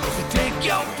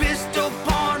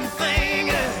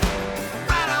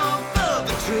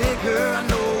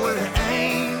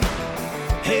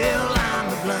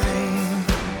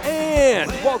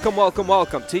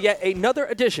Welcome to yet another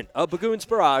edition of Bagoon's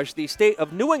Barrage, the State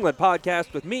of New England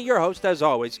podcast with me, your host, as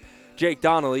always, Jake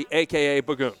Donnelly, a.k.a.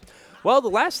 Bagoon. Well, the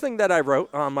last thing that I wrote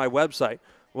on my website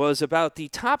was about the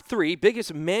top 3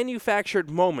 biggest manufactured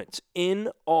moments in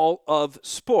all of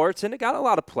sports, and it got a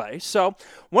lot of play. So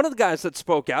one of the guys that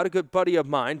spoke out, a good buddy of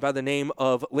mine by the name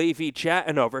of Levi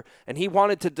Chatenover, and he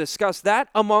wanted to discuss that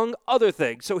among other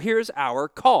things. So here's our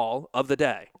call of the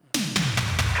day.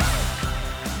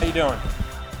 How you doing?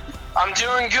 I'm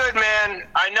doing good, man.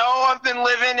 I know I've been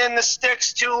living in the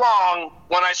sticks too long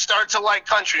when I start to like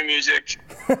country music.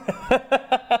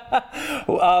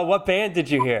 What band did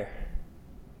you hear?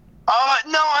 I've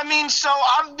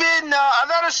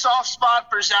had a soft spot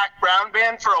for Zac Brown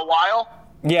Band for a while.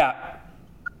 Yeah.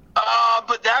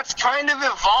 But that's kind of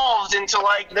evolved into,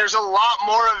 there's a lot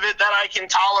more of it that I can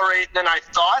tolerate than I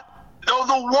thought. Though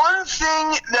the one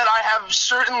thing that I have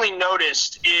certainly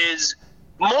noticed is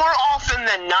more often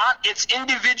than not, it's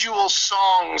individual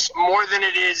songs more than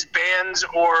it is bands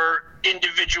or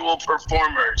individual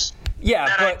performers. Yeah,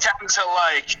 that I tend to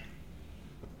like.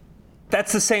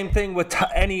 That's the same thing with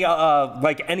any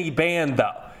band,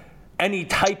 though. Any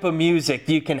type of music,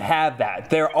 you can have that.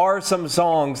 There are some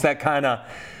songs that kind of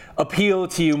appeal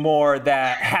to you more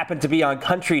that happen to be on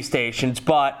country stations,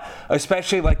 but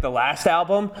especially like the last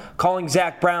album, calling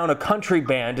Zac Brown a country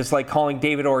band is like calling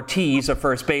David Ortiz a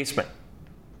first baseman.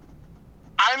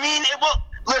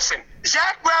 Listen,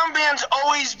 Zac Brown Band's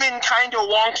always been kind of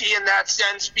wonky in that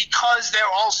sense because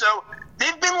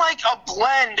they've been like a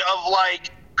blend of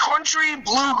like country,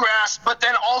 bluegrass, but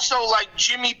then also like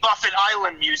Jimmy Buffett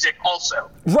Island music also.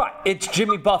 Right, it's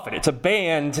Jimmy Buffett. It's a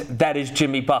band that is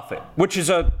Jimmy Buffett, which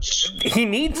is he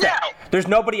needs that. There's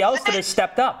nobody else that has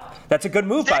stepped up. That's a good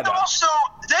move by them.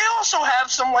 They also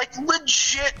have some like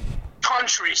legit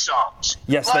country songs.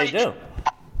 Yes, they do.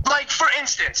 Like, for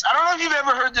instance, I don't know if you've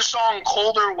ever heard the song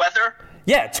Colder Weather.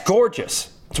 Yeah, it's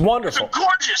gorgeous. It's wonderful. It's a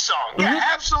gorgeous song. Mm-hmm.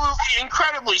 Yeah, absolutely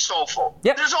incredibly soulful.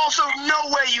 Yep. There's also no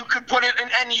way you could put it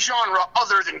in any genre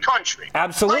other than country.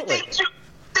 Absolutely. Like,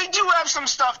 they do have some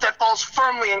stuff that falls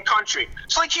firmly in country.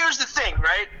 So, like, here's the thing,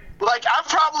 right? Like, I've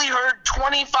probably heard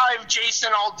 25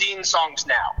 Jason Aldean songs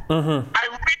now. Mm-hmm. I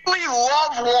really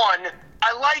love one,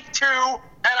 I like 2,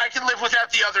 and I can live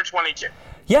without the other 22.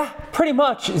 Yeah, pretty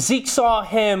much. Zeke saw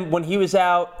him when he was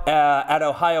out at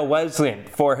Ohio Wesleyan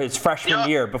for his freshman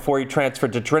year before he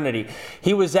transferred to Trinity.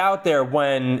 He was out there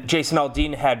when Jason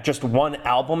Aldean had just one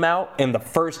album out, and the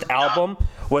first album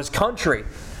was country.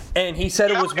 And he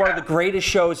said it was one of the greatest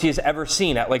shows he has ever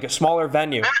seen at like a smaller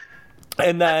venue.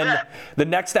 And then the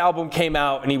next album came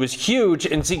out, and he was huge,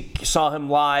 and Zeke saw him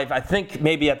live, I think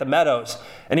maybe at the Meadows,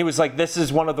 and he was like, this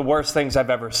is one of the worst things I've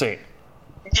ever seen.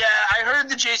 Yeah, I heard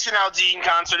the Jason Aldean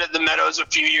concert at the Meadows a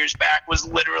few years back was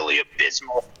literally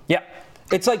abysmal. Yeah,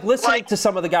 it's like listening to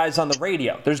some of the guys on the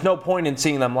radio. There's no point in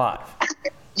seeing them live.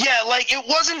 Yeah, like it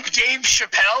wasn't Dave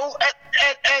Chappelle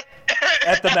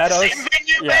at the Meadows. The same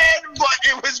venue, man, but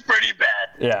it was pretty bad.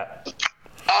 Yeah.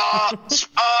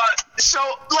 So,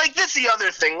 like, that's the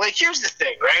other thing. Like, here's the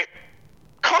thing, right?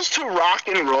 Comes to rock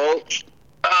and roll.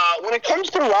 When it comes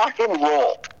to rock and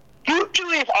roll,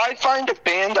 usually if I find a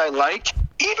band I like,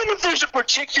 even if there's a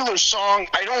particular song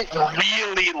I don't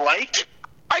really like,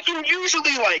 I can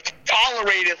usually, like,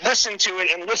 tolerate it, listen to it,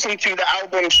 and listen to the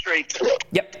album straight through.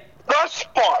 Yep. Thus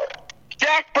far,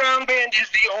 Zac Brown Band is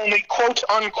the only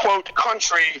quote-unquote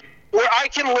country where I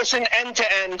can listen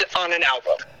end-to-end on an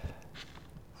album.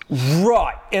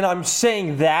 Right, and I'm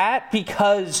saying that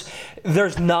because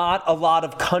there's not a lot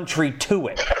of country to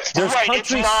it. There's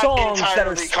country songs that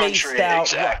are spaced out.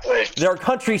 Exactly. Right. There are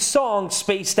country songs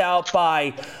spaced out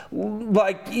by,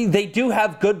 like, they do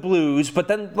have good blues, but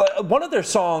then one of their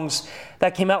songs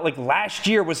that came out like last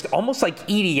year was almost like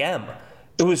EDM.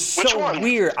 It was so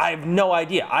weird. I have no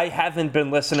idea. I haven't been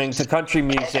listening to country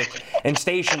music and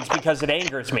stations because it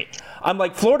angers me. I'm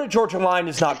like, Florida Georgia Line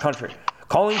is not country.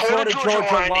 Calling Florida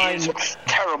Georgia Line is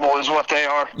terrible is what they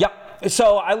are. Yep.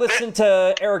 So I listen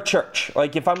to Eric Church.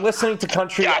 Like, if I'm listening to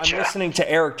country, Gotcha. I'm listening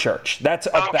to Eric Church. That's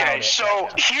about it. Okay, so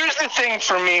here's the thing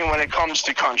for me when it comes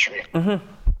to country. Mm-hmm.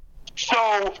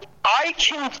 So I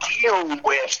can deal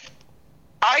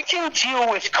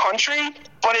with country,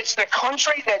 but it's the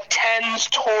country that tends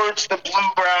towards the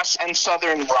bluegrass and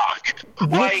southern rock.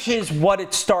 Which is what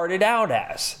it started out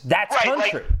as. That's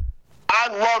country. I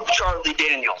love Charlie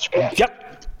Daniels.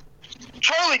 Yep.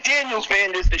 Charlie Daniels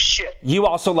Band is the shit. You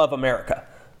also love America.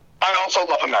 I also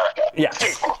love America. Yes.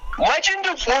 Dude, Legend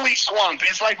of Woolly Swamp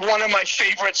is like one of my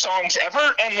favorite songs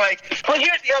ever, and like, but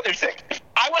here's the other thing.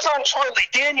 I was on Charlie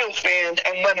Daniels Band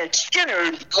and Leonard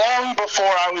Skinner long before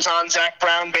I was on Zac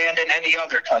Brown Band and any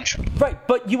other country. Right,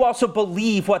 but you also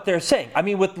believe what they're saying. I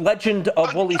mean, with Legend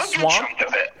of Woolly Swamp. Chunk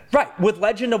of it. Right, with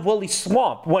Legend of Woolly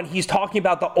Swamp, when he's talking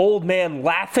about the old man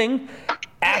laughing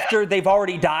after they've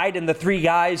already died and the three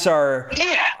guys are,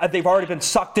 they've already been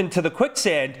sucked into the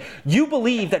quicksand, you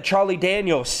believe that Charlie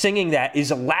Daniels singing that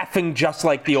is laughing just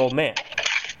like the old man.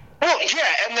 Well,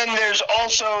 yeah, and then there's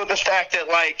also the fact that,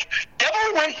 like,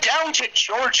 Devil Went Down to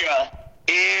Georgia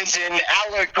is an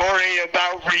allegory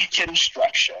about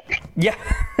Reconstruction. Yeah.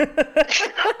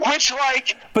 Which,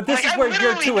 like... But this is where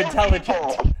you're too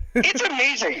intelligent. It's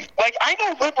amazing. Like, I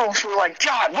know liberals who are like,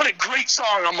 God, what a great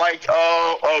song. I'm like,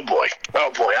 oh boy.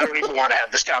 I don't even want to have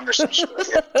this conversation with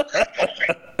you.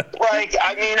 Like,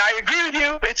 I mean, I agree with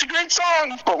you. It's a great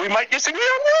song, but we might disagree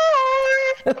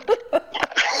on that.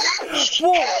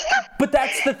 Well, but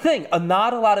that's the thing.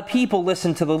 Not a lot of people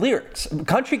listen to the lyrics.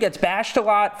 Country gets bashed a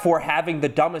lot for having the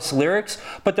dumbest lyrics,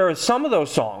 but there are some of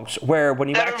those songs where when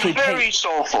you actually very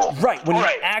soulful. Right, when you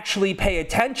actually pay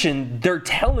attention, they're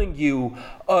telling you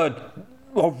a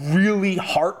really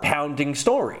heart-pounding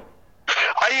story.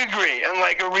 I agree, and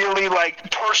like a really like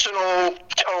personal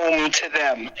tone to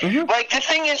them. Mm-hmm. Like the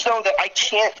thing is though that I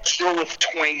can't deal with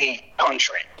twangy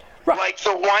country. Right. Like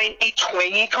the whiny,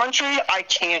 twangy country, I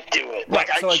can't do it. Right.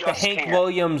 So like the Hank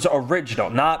Williams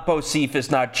original, not Bocephus,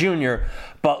 not Junior,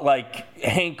 but like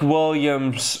Hank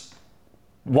Williams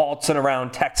waltzing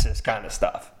around Texas kind of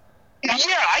stuff. Yeah,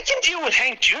 I can deal with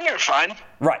Hank Jr. fine.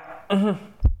 Right. Mm-hmm.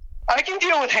 I can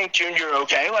deal with Hank Jr.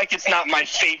 okay. Like, it's not my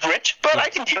favorite, but I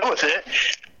can deal with it.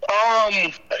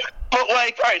 But,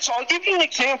 like, all right, so I'll give you an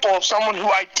example of someone who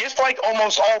I dislike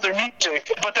almost all their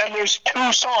music, but then there's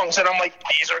two songs that I'm like,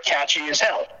 these are catchy as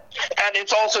hell. And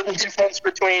it's also the difference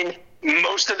between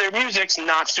most of their music's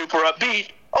not super upbeat.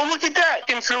 Oh, look at that.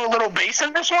 He threw a little bass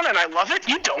in this one, and I love it.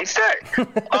 You don't say.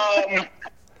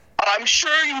 I'm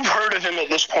sure you've heard of him at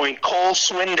this point, Cole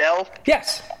Swindell.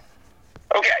 Yes.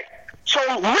 Okay. So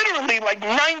literally, like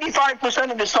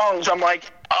 95% of the songs, I'm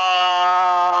like,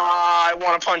 I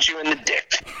want to punch you in the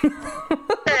dick.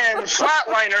 And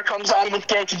Flatliner comes on with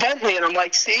Dirk Bentley, and I'm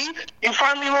like, see, you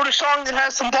finally wrote a song that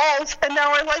has some balls, and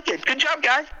now I like it. Good job,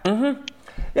 guy. Mm-hmm.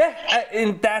 Yeah,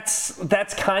 and that's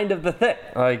kind of the thing.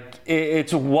 Like,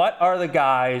 it's what are the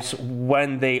guys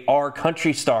when they are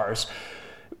country stars?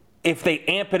 If they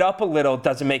amp it up a little,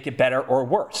 does it make it better or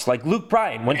worse? Like Luke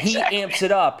Bryan, when he amps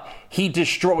it up, he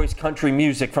destroys country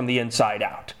music from the inside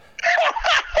out.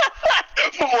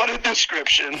 What a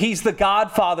description. He's the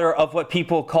godfather of what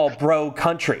people call bro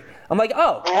country. I'm like,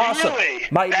 oh, awesome.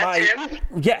 Really? That's him?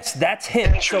 Yes, that's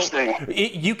him. Interesting. So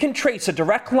you can trace a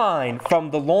direct line from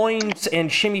the loins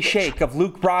and shimmy shake of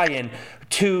Luke Bryan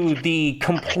to the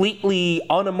completely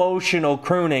unemotional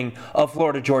crooning of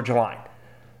Florida Georgia Line.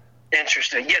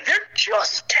 Interesting. Yeah, they're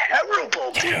just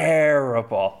terrible, dude.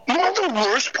 Terrible. You know what the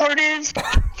worst part is?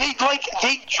 They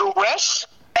dress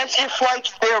as if like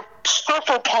they're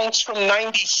surfer punks from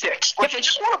 '96. Like I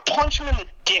just want to punch them in the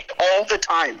dick all the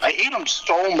time. I hate them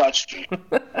so much.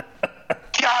 God,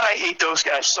 I hate those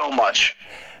guys so much.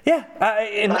 Yeah,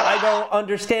 I don't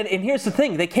understand. And here's the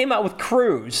thing: they came out with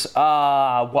Cruise.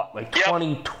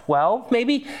 2012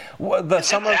 maybe? The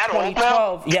summer of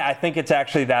 2012. Yeah, I think it's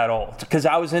actually that old because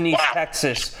I was in East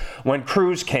Texas when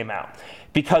Cruise came out.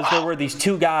 Because there were these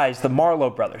two guys, the Marlowe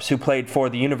brothers, who played for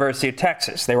the University of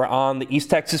Texas. They were on the East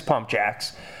Texas Pump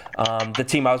Jacks, the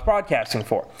team I was broadcasting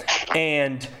for,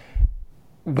 and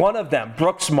one of them,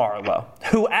 Brooks Marlowe,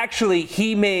 who actually,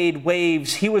 he made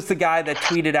waves. He was the guy that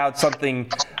tweeted out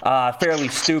something fairly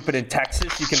stupid in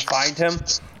Texas. You can find him.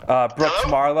 Brooks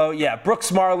Marlowe. Yeah,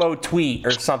 Brooks Marlowe tweet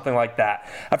or something like that.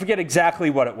 I forget exactly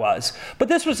what it was. But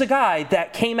this was a guy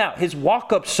that came out. His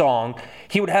walk-up song,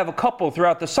 he would have a couple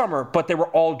throughout the summer, but they were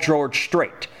all George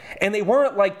Strait. And they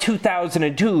weren't like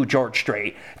 2002 George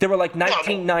Strait. They were like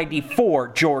 1994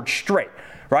 George Strait.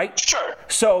 Right? Sure.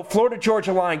 So Florida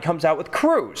Georgia Line comes out with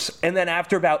Cruise. And then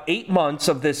after about 8 months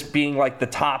of this being like the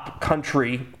top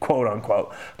country, quote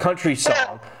unquote, country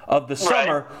song of the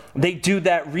summer, they do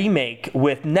that remake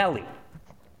with Nelly.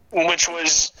 Which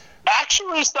was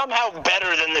actually somehow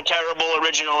better than the terrible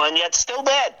original and yet still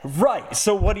bad. Right.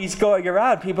 So when he's going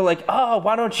around, people are like, oh,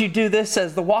 why don't you do this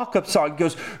as the walk-up song? He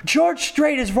goes, George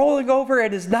Strait is rolling over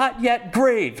and is not yet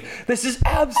grave. This is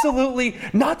absolutely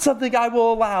not something I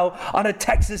will allow on a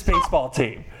Texas baseball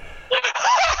team.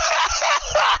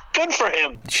 Good for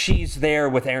him. She's there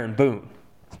with Aaron Boone.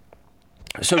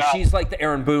 So she's like the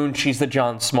Aaron Boone, she's the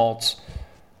John Smoltz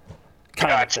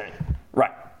kind of thing.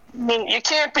 Right. I mean, you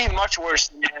can't be much worse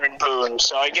than Aaron Boone,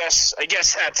 so I guess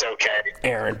that's okay.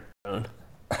 Aaron Boone.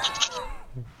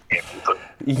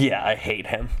 Yeah, I hate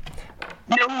him.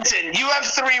 Newton, you have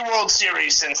 3 World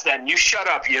Series since then. You shut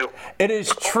up, you. It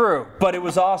is true, but it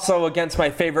was also against my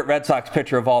favorite Red Sox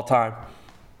pitcher of all time.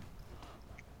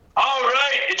 All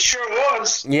right, it sure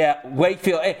was. Yeah,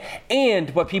 Wakefield. And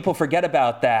what people forget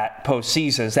about that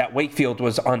postseason is that Wakefield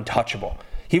was untouchable.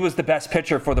 He was the best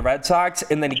pitcher for the Red Sox,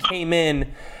 and then he came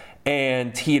in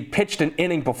and he had pitched an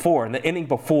inning before, and the inning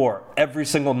before, every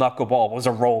single knuckleball was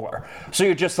a roller. So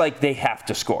you're just like, they have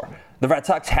to score. The Red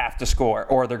Sox have to score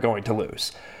or they're going to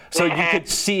lose. So you could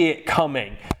see it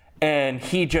coming, and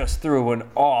he just threw an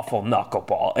awful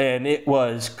knuckleball, and it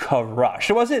was crushed.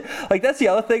 It wasn't, like, that's the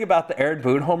other thing about the Aaron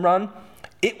Boone home run.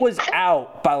 It was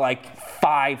out by like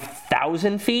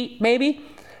 5,000 feet, maybe.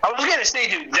 I was going to say,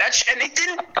 dude, and it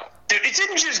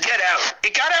didn't just get out.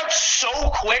 It got out so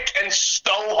quick and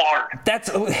so hard. That's,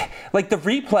 like, the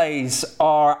replays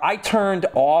are, I turned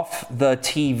off the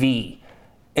TV.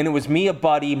 And it was me, a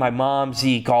buddy, my mom,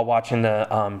 Zeke, all watching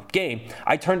the game.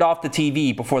 I turned off the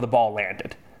TV before the ball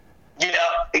landed. Yeah,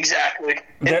 exactly.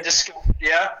 Yeah.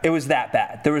 It was that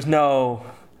bad. There was no...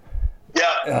 Yeah,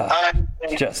 I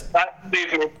understand.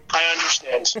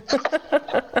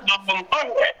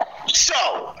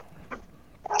 So,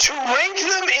 to rank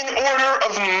them in order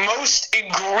of most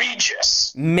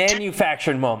egregious...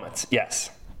 Manufactured moments, yes.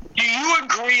 Do you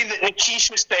agree that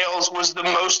Nikisha Sales was the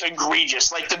most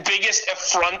egregious, like the biggest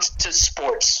affront to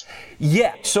sports?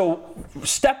 Yeah, so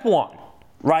step one,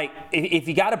 right, if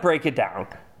you got to break it down,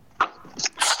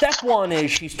 step one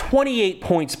is she's 28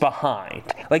 points behind.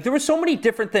 Like, there were so many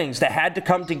different things that had to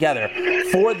come together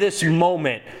for this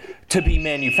moment to be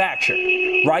manufactured,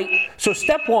 right? So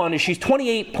step one is she's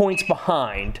 28 points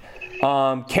behind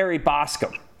Carrie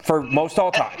Boscom for most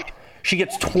all time. She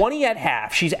gets 20 at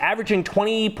half. She's averaging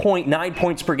 20.9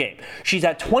 points per game. She's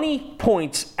at 20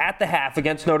 points at the half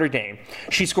against Notre Dame.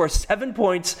 She scores 7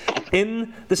 points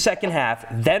in the second half.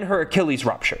 Then her Achilles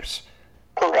ruptures.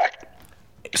 Correct.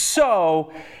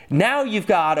 So now you've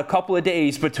got a couple of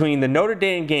days between the Notre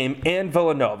Dame game and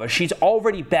Villanova. She's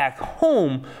already back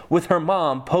home with her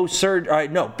mom post-surgery.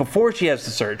 Before she has the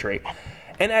surgery.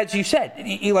 And as you said,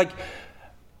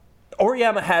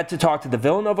 Auriemma had to talk to the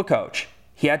Villanova coach.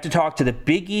 He had to talk to the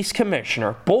Big East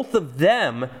commissioner. Both of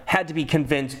them had to be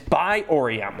convinced by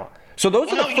Auriemma. So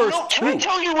those are the first two. Can I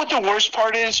tell you what the worst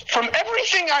part is? From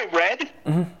everything I read,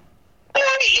 no one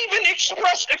even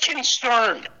expressed a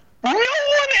concern. No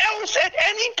one else at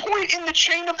any point in the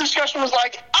chain of discussion was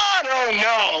like, I don't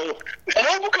know. The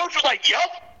Nova coach was like,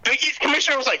 yup. Big East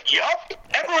commissioner was like, yup.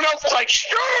 Everyone else was like,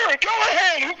 sure, go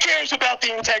ahead. Who cares about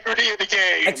the integrity of the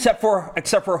game? Except for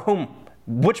whom?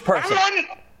 Which person?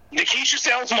 Everyone. Nikisha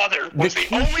Sales' mother was the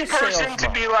only person to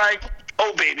be like,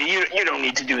 oh, baby, you don't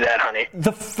need to do that, honey.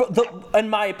 In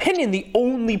my opinion, the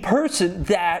only person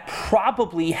that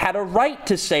probably had a right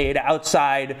to say it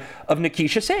outside of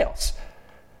Nikisha Sales.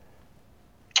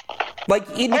 Like,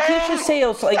 Nikisha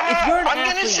Sales, like, if you're an athlete...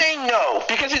 I'm going to say no,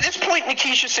 because at this point,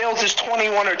 Nikisha Sales is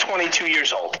 21 or 22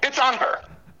 years old. It's on her.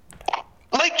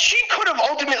 Like, she could have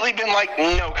ultimately been like,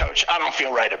 no, coach, I don't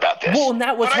feel right about this. Well, and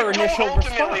that was her initial response.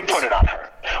 But I don't ultimately put it on her.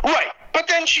 Right. But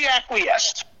then she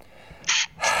acquiesced.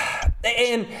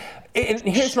 And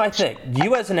here's my thing.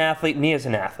 You as an athlete, me as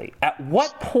an athlete. At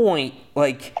what point,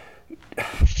 like,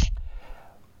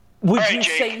 would you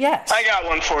say yes? I got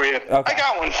one for you. Okay.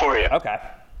 Okay.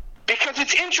 Because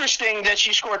it's interesting that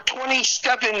she scored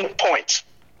 27 points.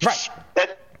 Right.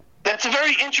 That's a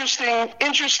very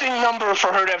interesting number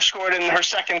for her to have scored in her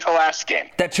second to last game.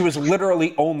 That she was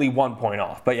literally only 1 point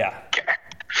off, but yeah. Okay.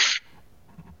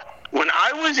 When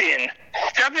I was in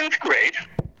 7th grade,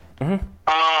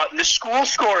 the school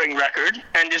scoring record,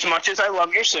 and as much as I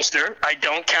love your sister, I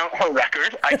don't count her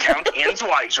record, I count Ann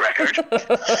Zweig's record.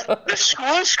 The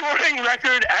school scoring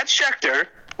record at Schechter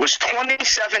was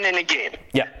 27 in a game.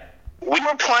 Yeah. We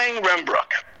were playing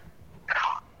Rembrook.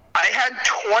 I had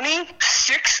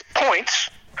 26 points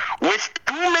with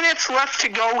 2 minutes left to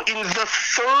go in the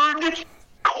third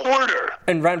quarter.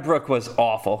 And Renbrook was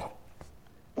awful.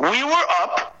 We were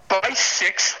up by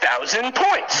 6,000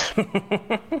 points.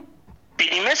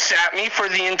 Bemis sat me for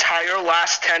the entire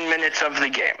last 10 minutes of the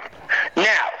game.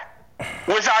 Now,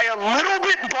 was I a little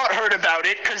bit butthurt about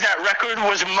it because that record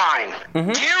was mine?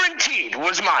 Guaranteed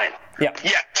was mine. Yeah.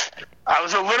 Yes. I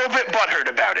was a little bit butthurt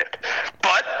about it.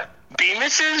 But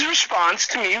Bemis's response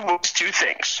to me was 2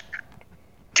 things.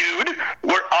 Dude,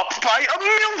 we're up by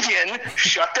 1 million.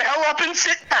 Shut the hell up and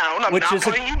sit down. I'm not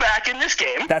putting you back in this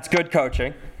game. That's good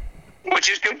coaching. Which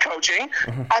is good coaching.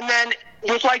 And then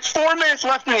with like 4 minutes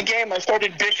left in the game, I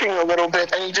started bitching a little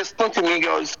bit, and he just looked at me and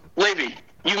goes, Levy,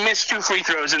 you missed 2 free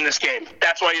throws in this game.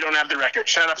 That's why you don't have the record.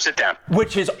 Shut up, sit down.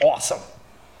 Which is awesome.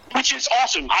 which is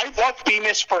awesome. I love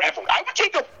Bemis forever. I would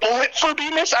take a bullet for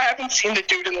Bemis. I haven't seen the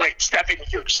dude in like 7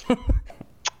 years.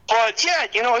 But yeah,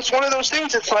 it's one of those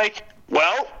things. It's like,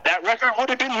 well, that record would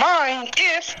have been mine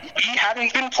if he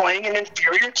hadn't been playing an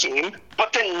inferior team.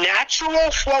 But the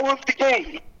natural flow of the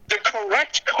game, the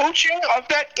correct coaching of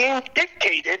that game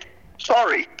dictated,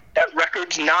 that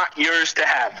record's not yours to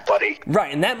have, buddy.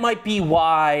 Right, and that might be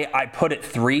why I put it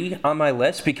 3 on my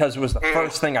list, because it was the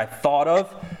first thing I thought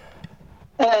of.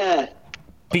 And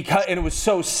it was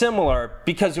so similar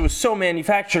because it was so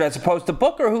manufactured, as opposed to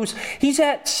Booker, he's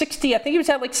at 60. I think he was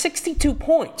at like 62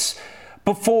 points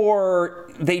before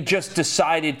they just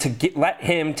decided to let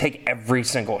him take every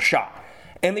single shot.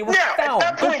 And they were down.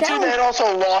 At that point, too, they had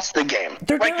also lost the game.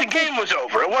 The game was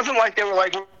over. It wasn't like they were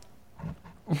like...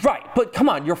 Right, but come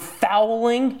on, you're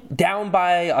fouling down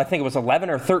by, I think it was 11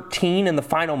 or 13 in the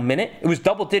final minute. It was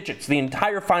double digits the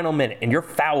entire final minute, and you're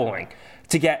fouling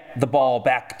to get the ball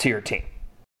back to your team.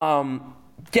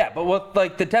 But with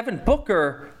like the Devin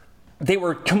Booker, they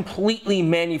were completely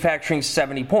manufacturing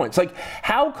 70 points. Like,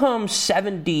 how come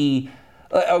 70?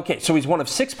 Okay, so he's one of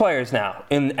 6 players now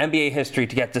in NBA history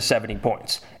to get to 70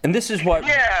 points, and this is what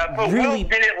but really Will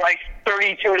did it like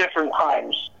 32 different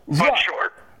times, but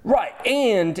short. Right,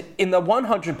 and in the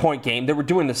 100-point game, they were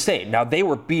doing the same. Now, they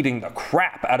were beating the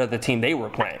crap out of the team they were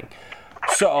playing.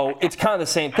 So it's kind of the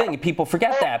same thing, and people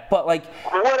forget that. But, like...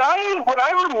 What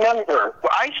I remember,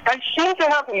 I seem to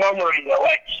have a memory, that,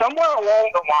 like, somewhere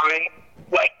along the line,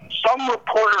 like, some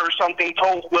reporter or something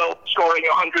told Will scoring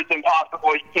 100 is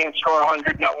impossible. He can't score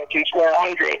 100. No one can score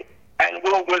 100. And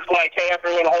Will was like, hey,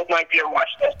 everyone, hold my beer, watch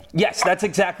this. Yes, that's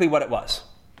exactly what it was.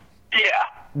 Yeah.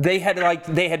 They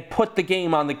had put the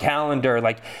game on the calendar,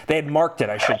 like they had marked it,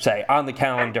 I should say, on the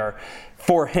calendar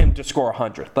for him to score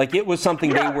 100. Like, it was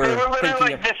something they were thinking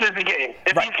like, this is the game.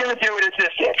 If he's going to do it, it's this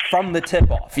game. From the tip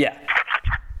off, yeah.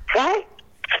 Mm-hmm.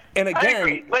 And again, I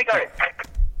agree. Like, all right.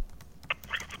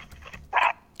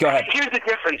 Go ahead. Here's the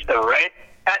difference, though, right?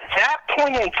 At that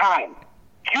point in time,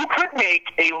 you could make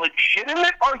a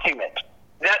legitimate argument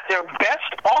that their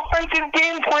best offensive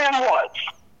game plan was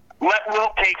let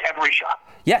Will take every shot.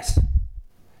 Yes.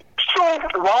 So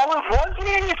while it was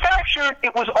manufactured,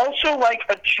 it was also like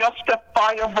a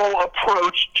justifiable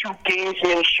approach to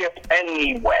gamesmanship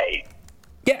anyway.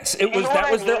 Yes, it was.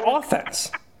 That was their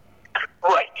offense.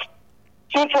 Right.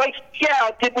 So it's like, yeah,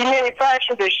 did we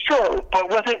manufacture this? Sure. But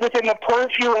was it within the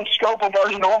purview and scope of our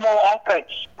normal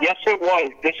offense? Yes, it was.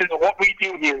 This is what we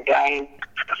do here, guys.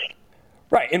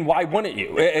 Right, and why wouldn't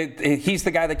you? He's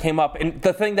the guy that came up. And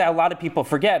the thing that a lot of people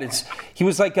forget is he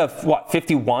was like a,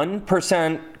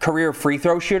 51% career free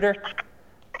throw shooter?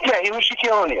 Yeah, he was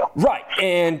Shaquille O'Neal. Right,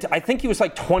 and I think he was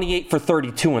like 28 for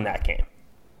 32 in that game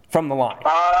from the line.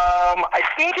 I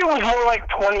think it was more like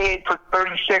 28 for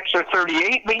 36 or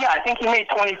 38, but yeah, I think he made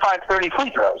 25, 30 free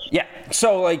throws. Yeah,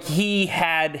 so like he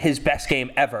had his best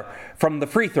game ever from the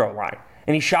free throw line.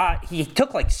 And he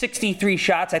took like 63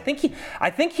 shots. I think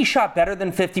he shot better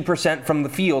than 50% from the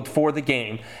field for the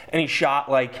game. And he shot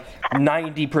like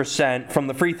 90% from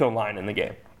the free throw line in the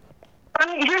game. I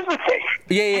mean, here's the thing.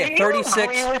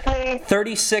 Yeah.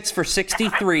 36 for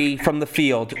 63 from the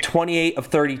field, 28 of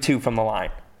 32 from the line.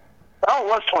 Oh, it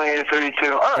was 28 of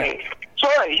 32. All right. So,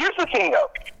 all right, here's the thing, though.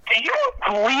 Do you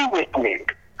agree with me?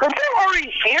 Because there are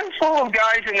a handful of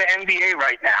guys in the NBA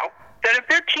right now that if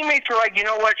their teammates are like, you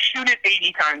know what, shoot it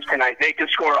 80 times tonight, they could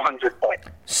score 100 points.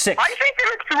 6. I think there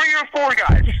are 3 or 4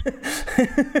 guys.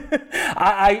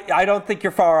 I don't think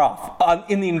you're far off.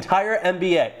 In the entire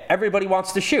NBA, everybody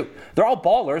wants to shoot. They're all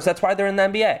ballers. That's why they're in the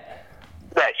NBA.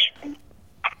 Right.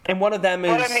 And one of them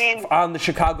is on the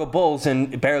Chicago Bulls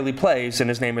and barely plays,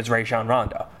 and his name is Rajon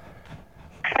Rondo.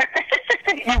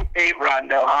 You hate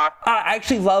Rondo, huh? I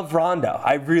actually love Rondo.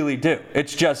 I really do.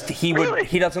 It's just he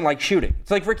doesn't like shooting.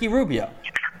 It's like Ricky Rubio.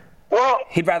 Well,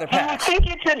 he'd rather pass. You think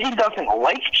he said he doesn't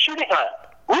like shooting?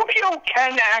 Rubio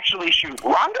can actually shoot.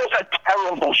 Rondo's a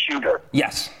terrible shooter.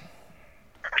 Yes.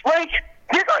 Like,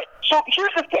 all right, so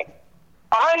here's the thing.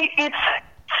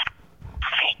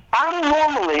 I'm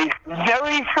normally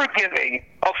very forgiving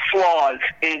of flaws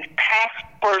in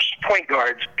pass-first point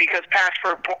guards because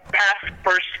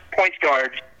pass-first point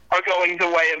guards are going the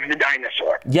way of the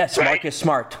dinosaur. Yes, right? Marcus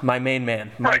Smart, my main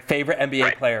man, my favorite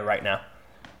NBA player right now.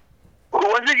 Who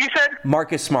was it you said?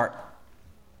 Marcus Smart.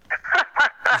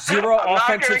 Zero I'm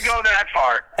offensive. not going to go that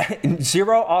far.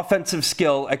 Zero offensive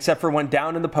skill except for when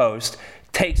down in the post.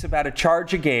 Takes about a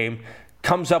charge a game.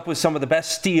 Comes up with some of the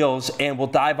best steals and will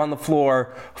dive on the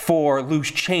floor for loose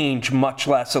change, much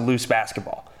less a loose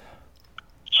basketball.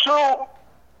 So, all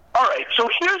right. So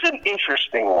here's an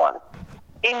interesting one.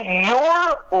 in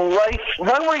your life,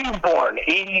 when were you born?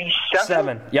 87?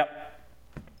 7. Yep.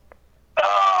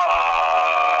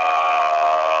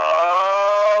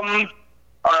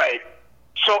 All right.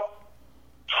 So,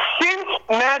 since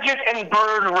Magic and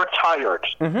Bird retired,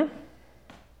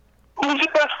 who's the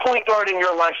best point guard in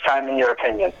your lifetime, in your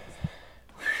opinion?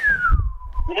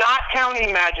 Not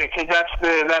counting Magic, because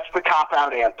that's the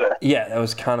cop-out answer. Yeah, that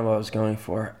was kind of what I was going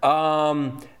for.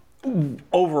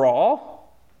 Overall,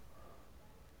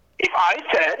 if I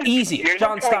said easy,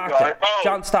 John Stockton.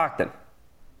 John Stockton.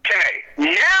 Okay.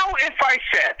 Now, if I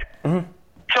said,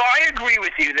 so I agree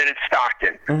with you that it's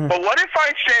Stockton. But what if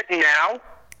I said now,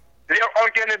 there are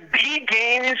going to be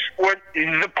games where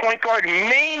the point guard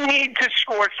may need to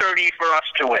score 30 for us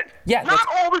to win. Yeah, not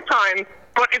all the time,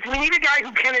 but if we need a guy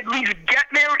who can at least get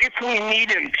there if we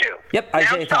need him to. Yep, now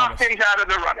Isaiah Thomas. Stockton's out of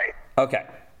the running. Okay.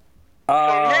 So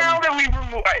now that we've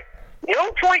removed,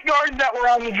 no point guards that were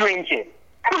on the dream team.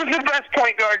 Who's the best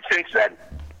point guard since then?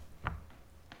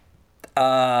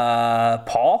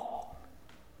 Paul?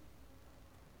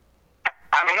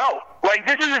 I don't know. Like,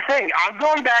 this is the thing. I'm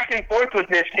going back and forth with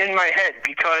this in my head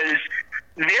because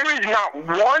there is not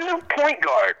one point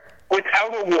guard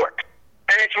without a wart.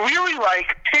 And it's really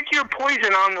like, pick your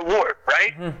poison on the wart,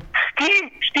 right?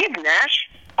 Steve Nash,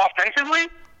 offensively,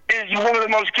 is one of the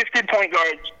most gifted point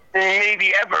guards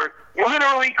maybe ever.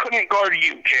 Literally couldn't guard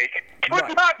you, Jake.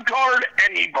 Could not guard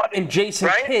anybody. And Jason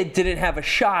Kidd didn't have a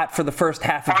shot for the first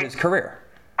half of his career.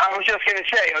 I was just going to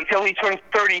say, until he turned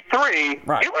 33,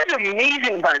 right. It was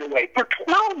amazing, by the way. For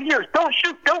 12 years, don't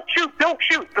shoot, don't shoot, don't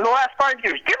shoot. For the last 5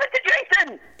 years, give it to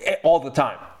Jason. All the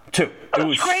time, too. It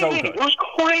was crazy. So good. It was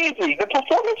crazy. The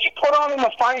performance he put on in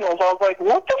the finals, I was like,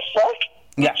 what the fuck?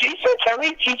 Yeah. Did Jason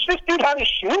Terry teach this dude how to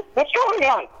shoot? What's going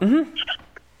on?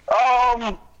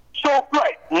 So,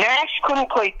 right, Nash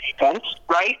couldn't play defense,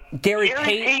 right? Gary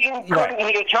Payton couldn't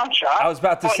hit a jump shot. I was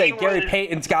about to say, Gary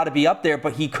Payton's got to be up there,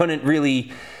 but he couldn't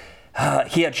really...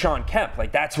 he had Sean Kemp.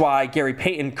 Like, that's why Gary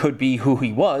Payton could be who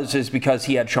he was, is because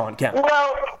he had Sean Kemp.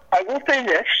 Well, I will say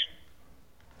this.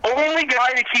 Only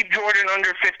guy to keep Jordan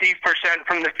under 50%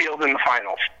 from the field in the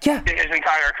finals. Yeah. In his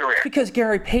entire career. Because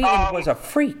Gary Payton was a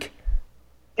freak.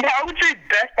 Yeah, I would say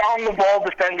best on-the-ball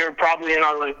defender probably in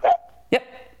our lifetime. Yep.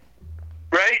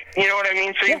 Right? You know what I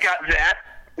mean? So you've got that.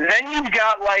 Then you've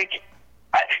got,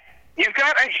 you've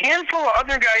got a handful of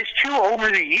other guys, too, over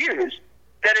the years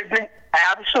that have been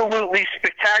absolutely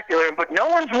spectacular, but no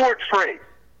one's wart-free.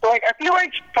 So, I feel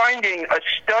like finding a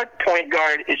stud point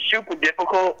guard is super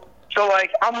difficult. So,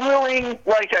 I'm willing,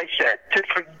 like I said, to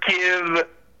forgive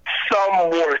some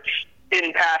warts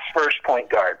in past first point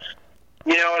guards.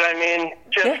 You know what I mean?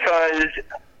 Just because...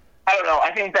 I don't know.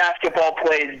 I think basketball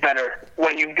plays better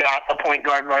when you've got a point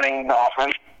guard running the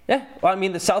offense. Yeah. Well, I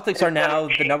mean, the Celtics are now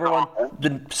the number one.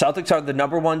 The Celtics are the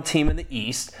number one team in the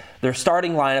East. Their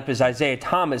starting lineup is Isaiah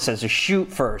Thomas as a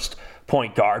shoot-first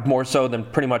point guard, more so than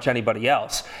pretty much anybody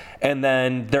else. And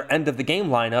then their end-of-the-game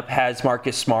lineup has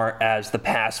Marcus Smart as the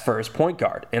pass-first point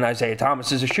guard, and Isaiah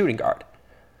Thomas is a shooting guard.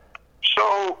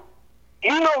 So,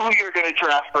 you know who you're going to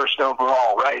draft first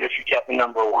overall, right, if you get the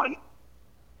number one?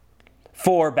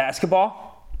 For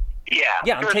basketball? Yeah.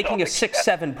 Yeah, I'm taking a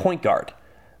 6'7" point guard.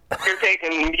 You're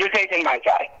taking my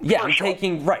guy. Yeah,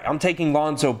 I'm taking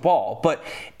Lonzo Ball, but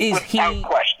Without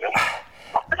question.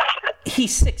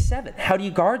 He's 6'7". How do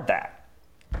you guard that?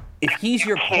 If he's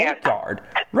your point guard,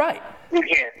 right? You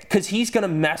can't. Because he's going to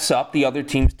mess up the other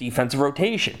team's defensive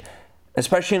rotation,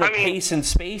 especially in a pace and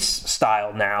space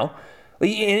style now.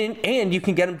 And you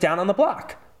can get him down on the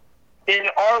block. In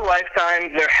our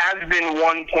lifetime, there has been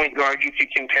one point guard you could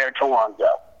compare to Lonzo.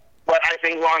 But I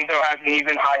think Lonzo has an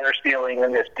even higher ceiling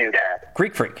than this dude had.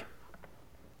 Greek Freak.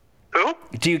 Who?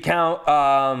 Do you count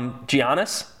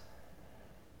Giannis?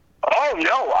 Oh,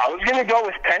 no. I was going to go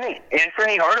with Penny.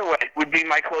 Anthony Hardaway would be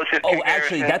my closest comparison.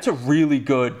 Actually, that's a really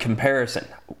good comparison.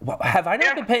 Have I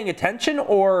not been paying attention,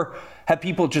 or have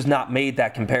people just not made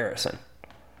that comparison?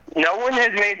 No one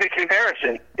has made the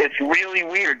comparison. It's really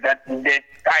weird that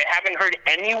I haven't heard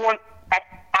anyone.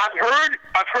 I've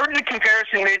heard the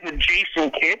comparison made with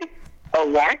Jason Kidd a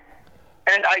lot,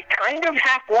 and I kind of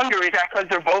half wonder, is that because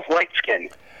they're both light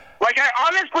skinned? I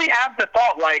honestly have the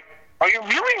thought, are you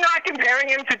really not comparing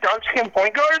him to dark skinned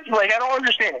point guards? I don't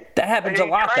understand. That happens a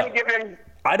lot, though.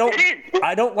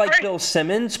 I don't like Bill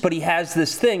Simmons, but he has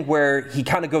this thing where he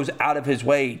kind of goes out of his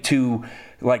way to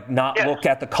not look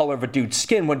at the color of a dude's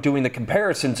skin when doing the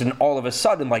comparisons, and all of a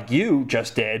sudden, like you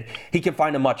just did, he can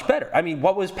find a much better. I mean,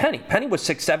 what was Penny? Penny was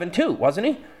 6'7" too, wasn't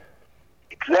he?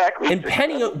 Exactly. And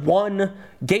Penny won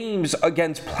games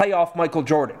against playoff Michael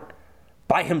Jordan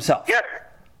by himself. Yes.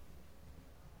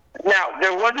 Now, Now,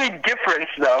 there was a difference,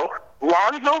 though.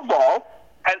 Lonzo Ball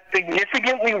has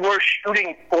significantly worse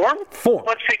shooting form,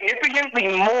 but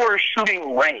significantly more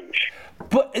shooting range.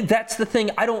 But that's the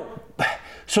thing.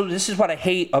 So this is what I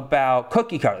hate about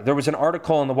cookie cutter. There was an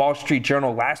article in the Wall Street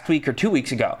Journal last week or 2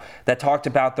 weeks ago that talked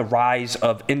about the rise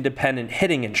of independent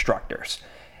hitting instructors.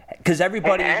 Because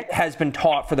everybody has been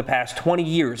taught for the past 20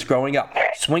 years growing up,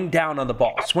 swing down on the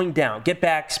ball, swing down, get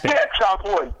back spin. Yeah, chop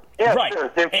wood. Yeah, right.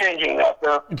 Sure. They're changing that,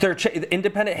 though.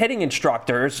 Independent hitting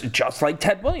instructors, just like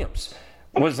Ted Williams,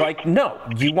 was like, no,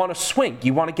 you want to swing.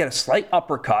 You want to get a slight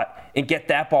uppercut and get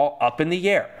that ball up in the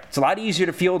air. It's a lot easier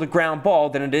to field a ground ball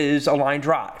than it is a line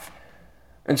drive.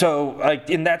 And so,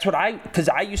 and that's what because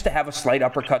I used to have a slight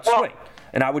uppercut swing,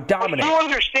 and I would dominate. You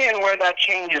understand where that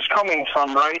change is coming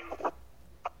from, right?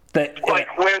 Where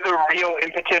the real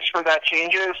impetus for that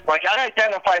change is? Like, I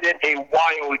identified it a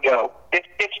while ago.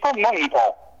 It's for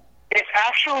Moneyball. It's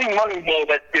actually Moneyball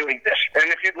that's doing this.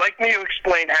 And if you'd like me to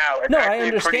explain how, no, I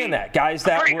understand that. Guys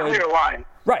that would... clear line.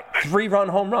 Right, 3-run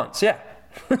home runs, yeah.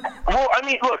 Well, I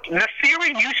mean, look, the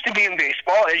theory used to be in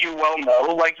baseball, as you well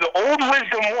know, like the old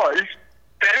wisdom was,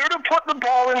 better to put the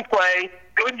ball in play,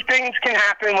 good things can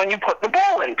happen when you put the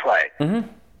ball in play. Mm-hmm.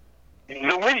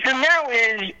 The wisdom now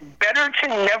is better to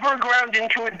never ground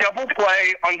into a double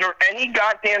play under any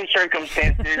goddamn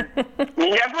circumstances,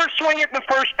 never swing at the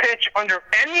first pitch under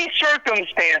any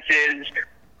circumstances,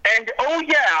 and oh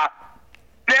yeah,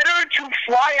 better to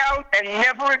fly out and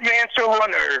never advance a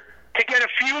runner to get a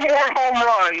few more home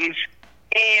runs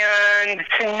and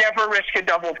to never risk a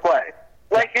double play.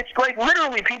 Like, it's like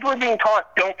literally people are being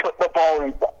taught, don't put the ball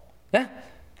in play. Yeah.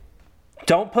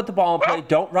 Don't put the ball in play.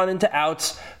 Don't run into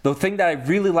outs. The thing that I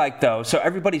really like, though, so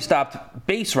everybody stopped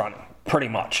base running, pretty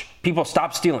much. People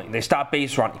stopped stealing. They stopped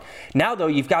base running. Now, though,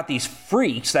 you've got these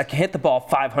freaks that can hit the ball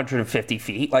 550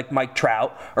 feet, like Mike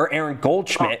Trout or Aaron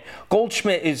Goldschmidt.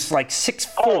 Goldschmidt is like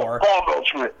 6'4". Paul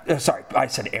Goldschmidt. Sorry, I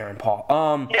said Aaron Paul.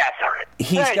 Yeah, sorry.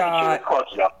 He's got.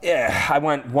 Yeah, I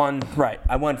went one right.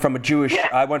 I went from a Jewish. Yeah.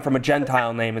 I went from a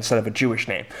Gentile name instead of a Jewish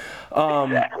name.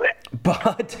 Exactly.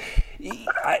 But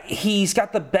he's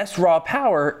got the best raw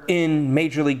power in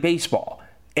Major League Baseball,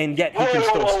 and yet he can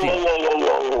still steal.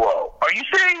 Whoa. Are you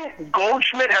saying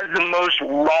Goldschmidt has the most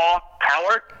raw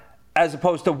power? As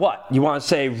opposed to what? You want to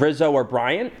say Rizzo or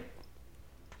Bryant?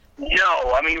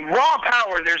 No, I mean, raw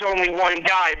power, there's only one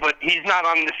guy, but he's not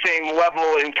on the same level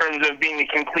in terms of being a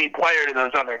complete player to those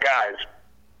other guys.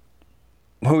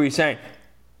 Who are you saying?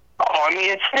 Oh, I mean,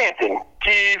 it's Stanton.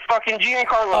 Fucking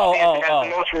Giancarlo Stanton has the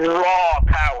most raw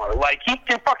power. Like, he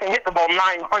can fucking hit the ball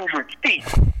 900 feet.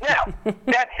 Now,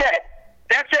 that's it.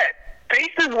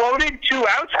 Bases loaded, 2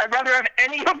 outs. I'd rather have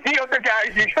any of the other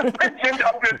guys you just mentioned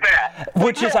up with that.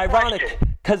 Which is ironic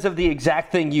because of the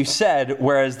exact thing you said,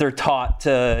 whereas they're taught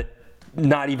to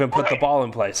not even put the ball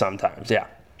in play sometimes, yeah.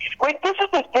 Like, this is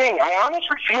the thing. I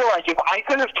honestly feel like if I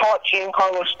could have taught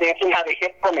Giancarlo Stanton how to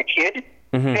hit from a kid,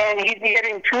 then he'd be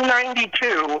hitting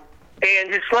 292, and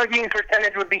his slugging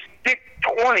percentage would be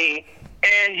 620,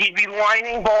 and he'd be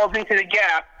lining balls into the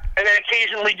gap, and then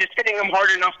occasionally just hitting them hard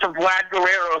enough to Vlad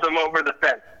Guerrero them over the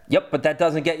fence. Yep, but that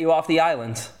doesn't get you off the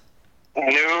island.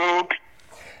 Nope.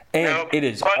 And it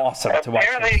is awesome to watch.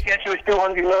 Apparently it gets you a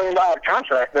 $200 million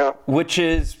contract, though. Which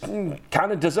is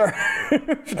kind of deserved.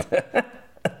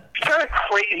 It's kind of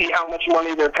crazy how much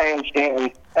money they're paying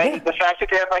Stanley. And the fact that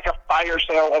they have like a fire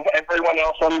sale of everyone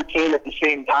else on the team at the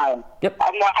same time. Yep.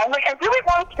 I'm like, I really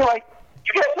want to, like,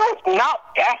 you guys know it's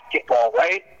not basketball,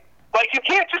 right? Like, you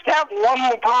can't just have one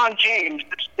LeBron James.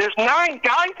 There's 9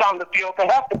 guys on the field that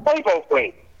have to play both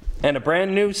ways. And a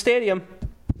brand new stadium.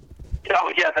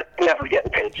 Oh, yeah, that's never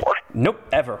getting paid for. Nope,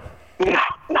 ever. No.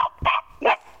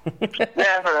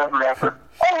 Never.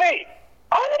 Oh, hey.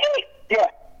 Yeah.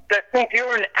 That think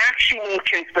you're an actual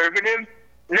conservative,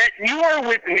 that you are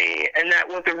with me, and that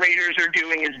what the Raiders are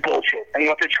doing is bullshit, and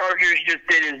what the Chargers just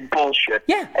did is bullshit.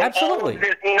 Yeah, absolutely. And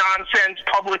all of this nonsense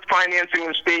public financing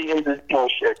of stadiums is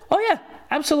bullshit. Oh, yeah,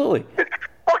 absolutely. It's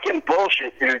fucking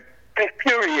bullshit, dude. It's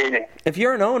infuriating. If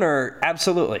you're an owner,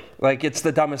 absolutely. Like, it's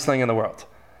the dumbest thing in the world.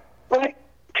 Like,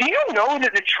 do you know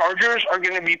that the Chargers are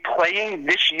going to be playing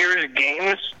this year's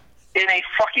games in a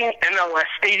fucking MLS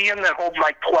stadium that holds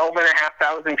like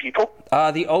 12,500 people?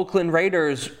 The Oakland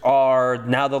Raiders are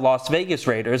now the Las Vegas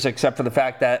Raiders, except for the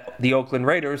fact that the Oakland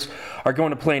Raiders are going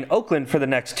to play in Oakland for the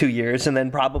next 2 years and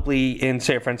then probably in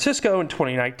San Francisco in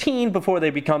 2019 before they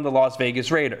become the Las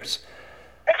Vegas Raiders.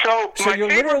 So you're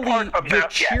literally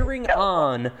cheering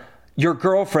on your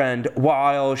girlfriend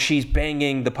while she's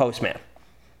banging the postman.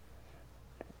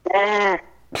 Yeah.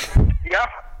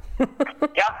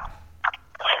 Yeah.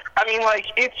 I mean, like,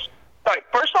 it's All right,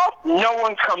 first off, no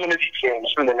one's coming to these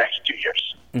games for the next 2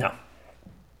 years. No.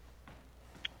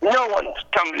 No one's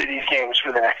coming to these games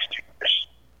for the next 2 years.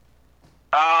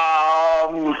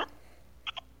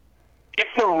 If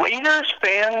the Raiders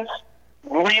fans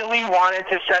really wanted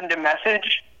to send a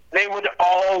message, they would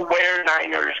all wear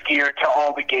Niners gear to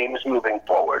all the games moving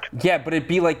forward. Yeah, but it'd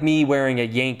be like me wearing a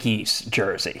Yankees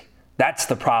jersey. That's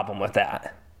the problem with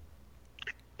that.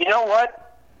 You know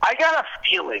what? I got a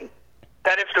feeling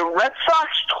that if the Red Sox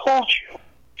told you,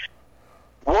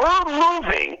 we're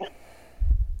moving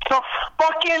to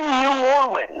fucking New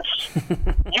Orleans,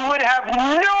 you would have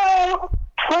no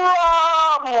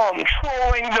problem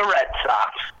trolling the Red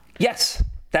Sox. Yes,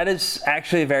 that is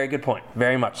actually a very good point.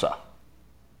 Very much so.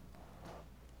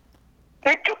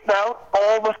 Think about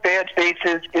all the fan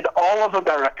bases in all of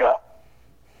America.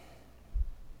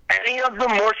 Any of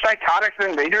them more psychotic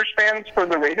than Raiders fans for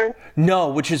the Raiders? No,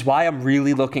 which is why I'm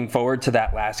really looking forward to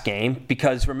that last game.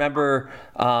 Because remember,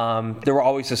 there were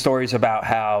always the stories about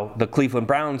how the Cleveland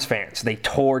Browns fans, they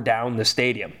tore down the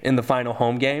stadium in the final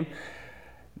home game.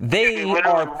 They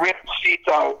literally are ripped seats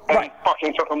out and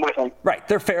fucking took them with them. Right.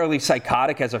 They're fairly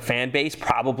psychotic as a fan base,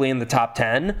 probably in the top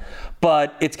 10.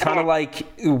 But it's kind of like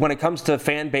when it comes to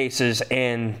fan bases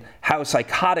and how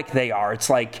psychotic they are, it's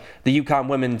like the UConn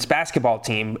women's basketball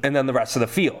team and then the rest of the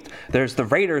field. There's the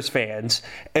Raiders fans,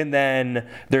 and then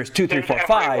there's 2, 3, 4,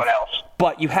 5.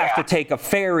 But you have to take a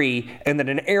ferry and then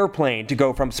an airplane to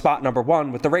go from spot number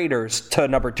 1 with the Raiders to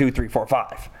number 2, 3, 4,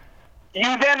 5.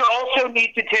 You then also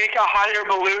need to take a higher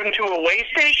balloon to a way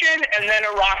station and then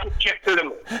a rocket ship to the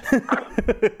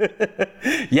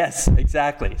moon. Yes,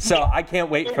 exactly. So I can't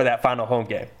wait for that final home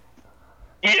game.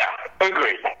 Yeah,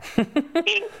 agreed.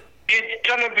 It's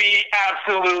going to be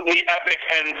absolutely epic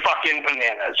and fucking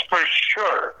bananas, for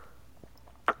sure.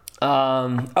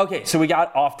 Okay, so we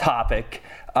got off topic.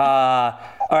 All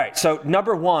right, so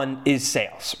number 1 is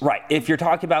sales. Right. If you're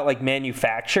talking about like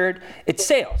manufactured, it's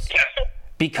sales. Yes.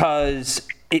 Because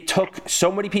it took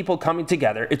so many people coming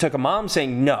together. It took a mom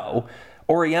saying no,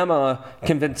 Auriemma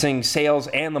convincing sales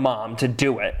and the mom to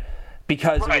do it,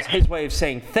 because it was his way of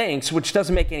saying thanks, which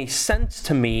doesn't make any sense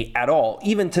to me at all,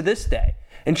 even to this day.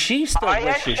 And she still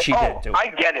wishes she didn't do it. I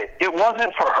get it. It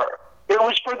wasn't for her. It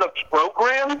was for the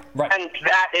program, and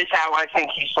that is how I think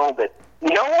he sold it.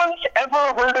 No one's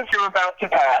ever heard of you about to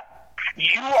pass.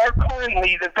 You are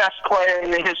currently the best player in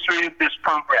the history of this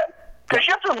program. Because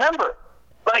you have to remember,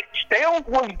 like, Sales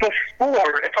was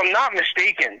before, if I'm not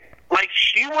mistaken, like,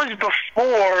 she was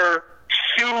before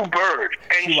Sue Bird,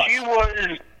 and she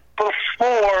was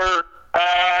before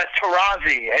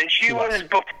Tarazi, and she was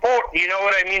before, you know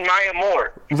what I mean, Maya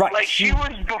Moore. Right. Like, she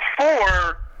was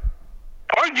before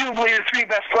arguably the 3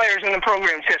 best players in the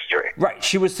program's history. Right.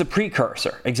 She was the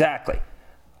precursor. Exactly.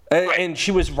 And she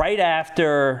was right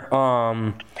after...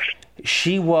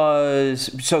 She was,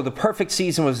 so the perfect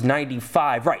season was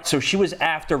 95, right? So she was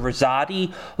after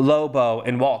Rosati, Lobo,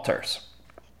 and Walters.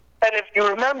 And if you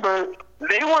remember,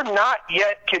 they were not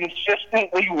yet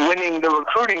consistently winning the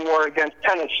recruiting war against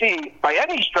Tennessee by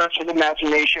any stretch of the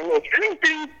imagination. If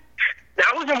anything,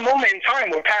 that was a moment in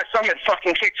time where Pat Summitt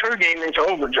fucking kicked her game into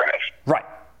overdrive. Right.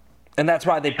 And that's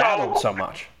why they battled so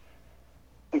much.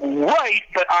 Right,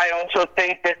 but I also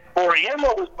think that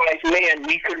Auriemma was like, man,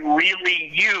 we could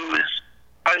really use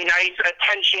a nice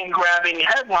attention-grabbing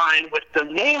headline with the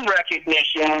name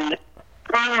recognition.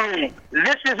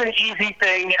 This is an easy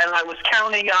thing, and I was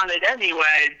counting on it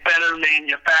anyway. Better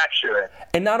manufacture it.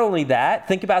 And not only that,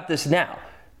 think about this now.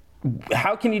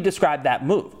 How can you describe that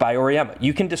move by Auriemma?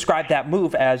 You can describe that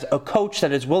move as a coach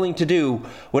that is willing to do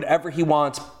whatever he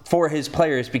wants for his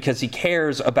players because he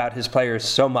cares about his players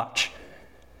so much.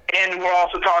 And we're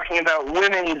also talking about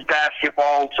women's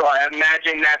basketball, so I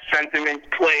imagine that sentiment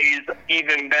plays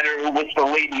even better with the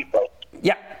lady folks.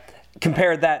 Yeah.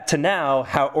 Compare that to now,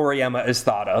 how Auriemma is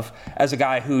thought of as a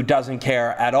guy who doesn't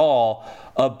care at all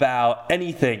about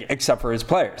anything except for his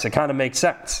players. It kind of makes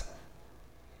sense.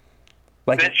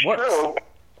 Like, that's it works. True.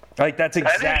 Like, that's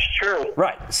exactly that is true.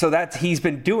 Right. So he's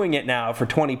been doing it now for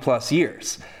 20 plus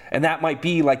years. And that might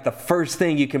be like the first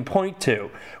thing you can point to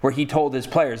where he told his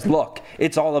players, look,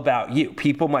 it's all about you.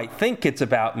 People might think it's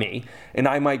about me, and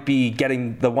I might be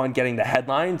getting the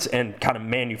headlines and kind of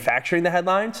manufacturing the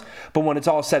headlines. But when it's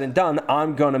all said and done,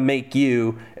 I'm going to make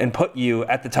you and put you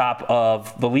at the top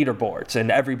of the leaderboards.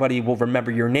 And everybody will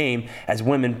remember your name as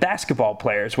women basketball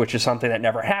players, which is something that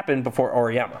never happened before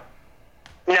Auriemma.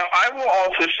 Now, I will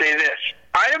also say this.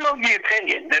 I am of the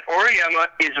opinion that Auriemma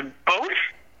is both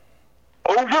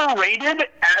overrated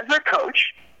as a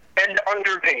coach and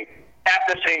underpaid at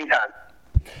the same time.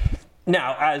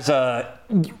 Now,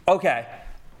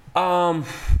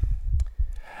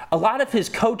 A lot of his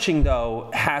coaching,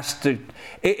 though,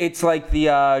 it's like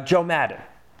the Joe Madden.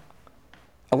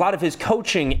 A lot of his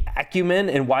coaching acumen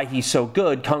and why he's so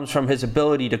good comes from his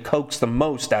ability to coax the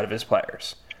most out of his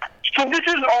players. So this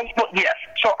is also, yes.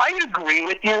 So I agree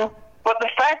with you, but the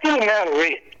fact of the matter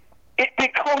is, it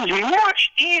becomes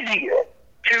much easier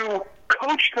to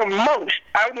coach the most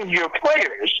out of your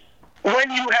players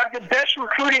when you have the best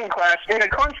recruiting class in the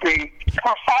country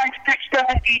for 5, 6,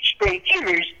 7, 8 straight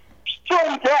years, so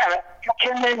that you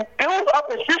can then build up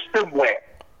a system where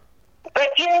the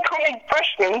incoming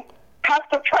freshmen have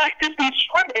to practice and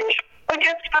scrimmage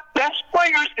against the best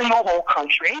players in the whole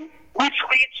country, which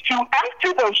leads to,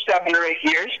 after those 7 or 8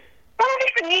 years, I don't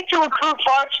even need to recruit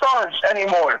 5 stars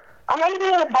anymore. I'm not even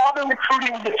going to bother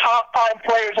recruiting the top 5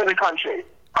 players in the country.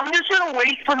 I'm just going to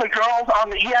wait for the girls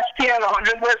on the ESPN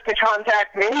 100 list to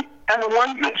contact me, and the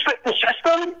ones that fit the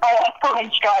system, I'll offer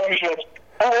them scholarships,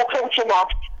 and we'll coach them up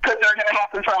because they're going to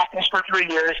have to practice for 3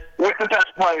 years with the best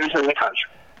players in the country.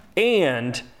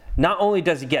 And not only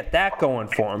does he get that going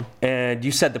for him, and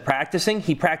you said the practicing,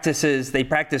 they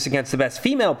practice against the best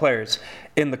female players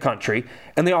in the country,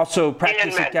 and they also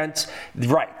practice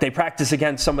they practice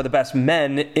against some of the best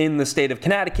men in the state of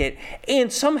Connecticut,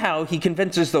 and somehow he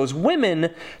convinces those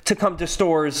women to come to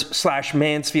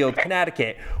Storrs/Mansfield,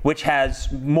 Connecticut, which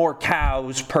has more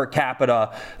cows per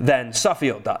capita than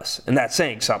Suffield does, and that's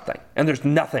saying something. And there's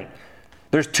nothing.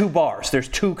 There's 2 bars. There's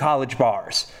 2 college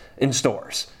bars in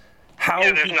Storrs.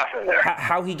 There's nothing there.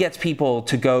 How he gets people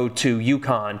to go to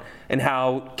UConn and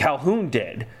how Calhoun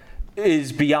did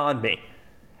is beyond me.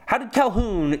 How did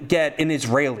Calhoun get an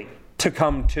Israeli to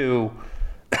come to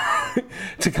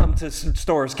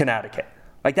Storrs, Connecticut?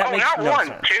 Like that makes no sense.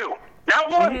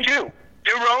 Not one, two.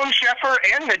 Jerome Sheffer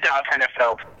and Nadav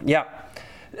Hennefeld. Yeah.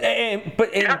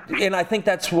 And I think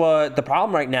that's what the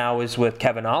problem right now is with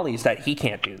Kevin Ollie, is that he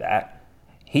can't do that.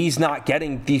 He's not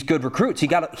getting these good recruits.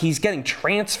 He's getting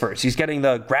transfers. He's getting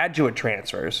the graduate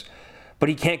transfers, but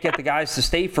he can't get the guys to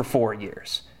stay for 4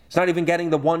 years. He's not even getting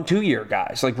the 1-2 year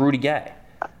guys like Rudy Gay.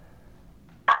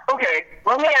 Okay,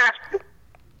 let me ask you.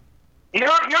 You're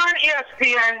an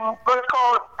ESPN, let's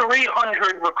call it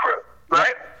 300 recruit,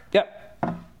 right? Yep.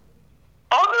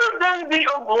 Other than the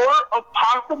allure of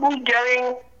possibly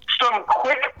getting some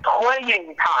quick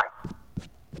playing time,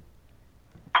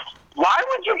 why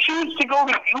would you choose to go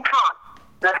to UConn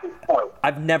at this point?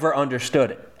 I've never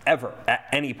understood it, ever, at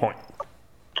any point.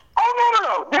 Oh,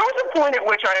 no. There was a point at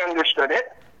which I understood it.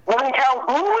 When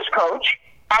Calhoun was coach,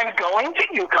 I'm going to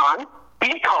UConn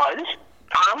because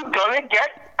I'm going to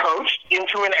get coached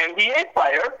into an NBA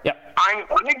player. Yep. I'm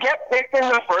going to get picked in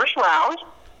the first round,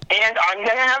 and I'm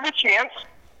going to have a chance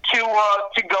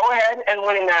to go ahead and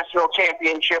win a national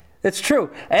championship. It's true.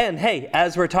 And, hey,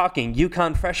 as we're talking,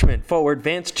 UConn freshman forward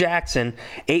Vance Jackson,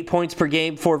 8 points per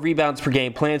game, 4 rebounds per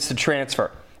game, plans to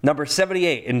transfer. Number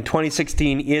 78 in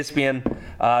 2016 ESPN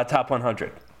Top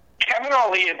 100. Kevin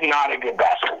Ollie is not a good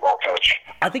basketball coach.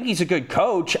 I think he's a good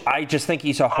coach. I just think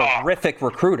he's a horrific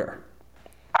recruiter.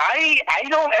 I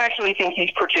don't actually think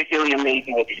he's particularly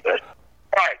amazing at either. All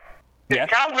right. Yes?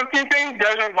 The Cal Ripken thing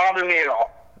doesn't bother me at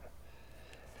all.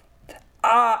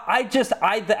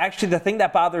 Actually, the thing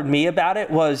that bothered me about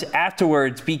it was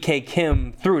afterwards, BK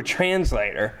Kim, through a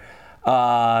translator,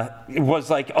 was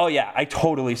like, oh yeah, I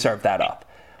totally served that up.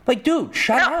 Like, dude,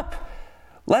 shut up.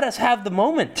 Let us have the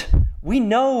moment. We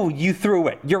know you threw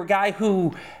it. You're a guy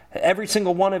who every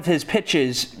single one of his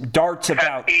pitches darts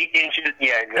about 8 inches.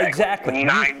 Yeah, exactly.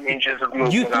 9 inches of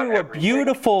movement. You threw a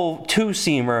beautiful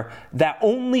 2-seamer that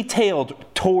only tailed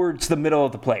towards the middle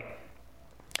of the plate.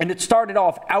 And it started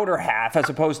off outer half as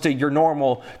opposed to your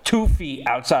normal 2 feet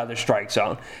outside of the strike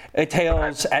zone. It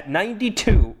tails at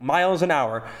 92 miles an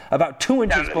hour, about 2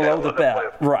 inches below the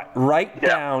bat. Right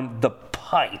down the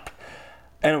pipe.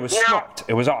 And it was smoked.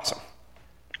 It was awesome.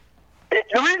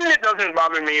 The reason it doesn't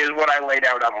bother me is what I laid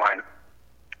out online.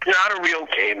 It's not a real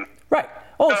game. Right.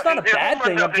 Oh, it's not a bad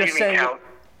thing. I'm just saying.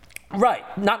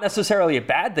 Right. Not necessarily a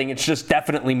bad thing. It's just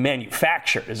definitely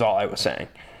manufactured is all I was saying.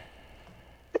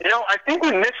 You know, I think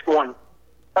we missed one.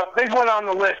 A big one on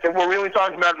the list if we're really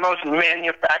talking about most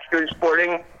manufactured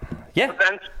sporting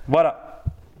events. What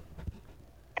up?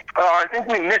 I think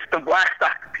we missed the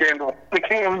Blackstock scandal, the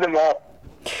king of them all.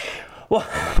 Well,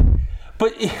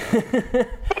 but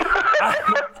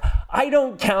I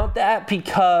don't count that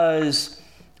because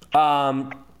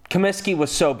Comiskey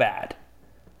was so bad.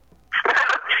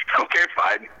 Okay,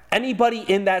 fine. Anybody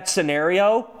in that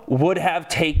scenario would have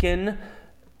taken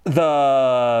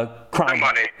the crime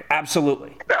money.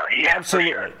 Absolutely. Yeah,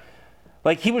 absolutely. Sure.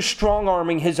 Like, he was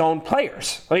strong-arming his own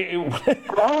players. Like,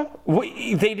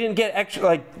 they didn't get extra,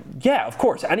 like, yeah, of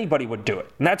course, anybody would do it.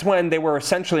 And that's when they were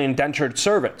essentially indentured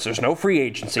servants. There's no free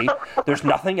agency. There's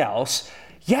nothing else.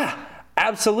 Yeah,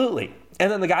 absolutely.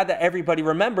 And then the guy that everybody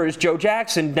remembers, Joe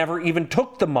Jackson, never even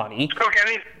took the money.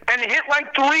 Okay, and hit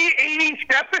like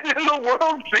 387 in the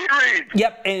World Series.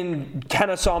 Yep, and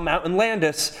Kennesaw Mountain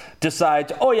Landis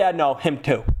decides, oh, yeah, no, him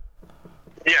too.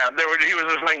 Yeah, he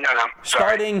was just like, no.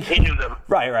 Starting, he knew them.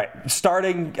 Right.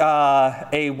 Starting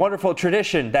a wonderful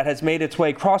tradition that has made its way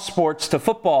across sports to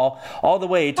football all the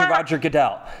way to Roger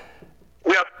Goodell.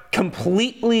 Yep.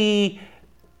 Completely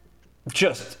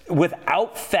just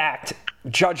without fact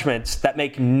judgments that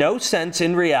make no sense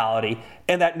in reality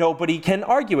and that nobody can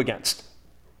argue against.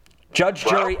 Judge,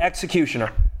 jury,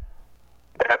 executioner.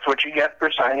 That's what you get for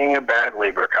signing a bad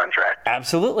labor contract.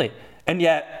 Absolutely. And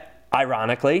yet,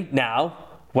 ironically, now,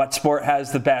 what sport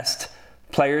has the best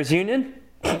players union?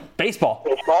 Baseball.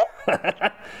 Baseball?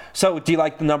 So, do you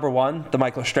like the number one, the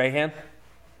Michael Strahan?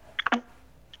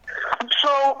 So,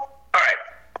 all right.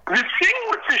 The thing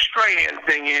with the Strahan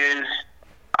thing is,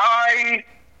 I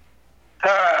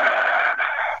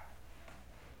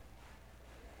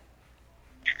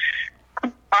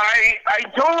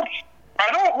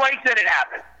don't like that it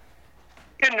happened.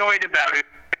 I'm annoyed about it.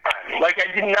 Like,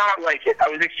 I did not like it. I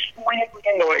was extremely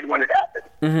annoyed when it happened.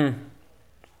 Mm-hmm.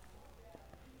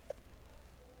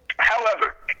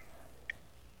 However,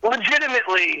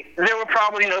 legitimately, there were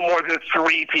probably no more than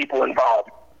 3 people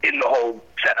involved in the whole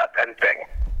setup and thing.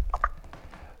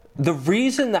 The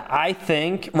reason that I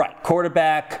think,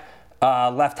 quarterback,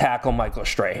 left tackle, Michael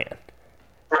Strahan.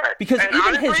 Right. Because and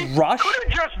even honestly, his rush... could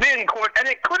have just been, and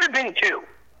it could have been 2.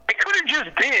 It could have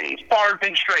just been Favre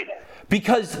and Strahan.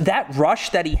 Because that rush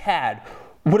that he had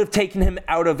would have taken him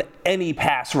out of any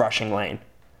pass rushing lane.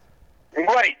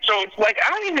 Right. So it's like, I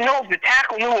don't even know if the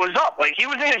tackle knew what was up. Like, he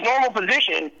was in his normal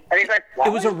position, and he's like,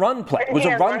 it was a run play. It was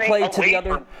a run play to the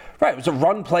other... Right, it was a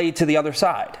run play to the other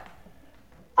side.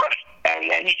 Right.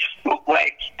 And then he just looked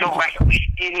like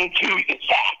directly into the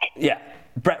sack. Yeah.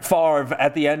 Brett Favre,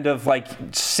 at the end of,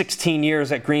 16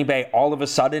 years at Green Bay, all of a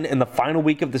sudden, in the final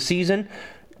week of the season,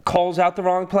 calls out the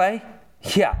wrong play?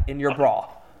 Yeah, in your bra.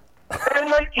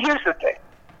 And, here's the thing.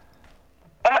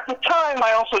 At the time,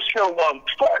 I also still loved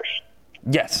Favre.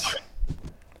 Yes.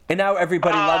 And now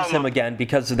everybody loves him again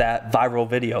because of that viral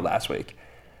video last week.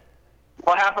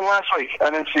 What happened last week?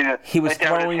 I didn't see it. He was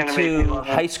throwing to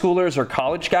high schoolers or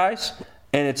college guys,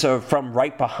 and it's from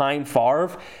right behind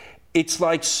Favre. It's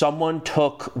like someone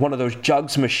took one of those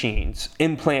jugs machines,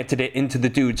 implanted it into the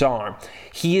dude's arm.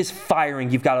 He is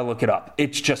firing. You've got to look it up.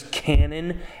 It's just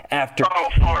cannon after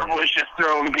cannon. Favre was just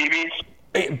throwing BBs?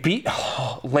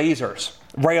 Lasers,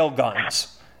 rail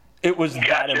guns. It was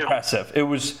that impressive. It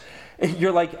was,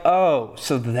 you're like, oh,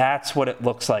 so that's what it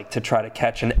looks like to try to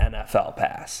catch an NFL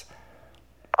pass.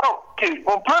 Oh, dude.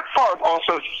 Well, Brett Favre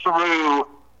also threw,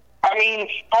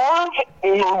 Favre,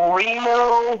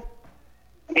 Marino,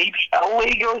 maybe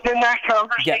Elway goes in that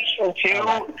conversation too.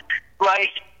 Okay.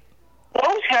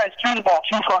 Those guys threw the ball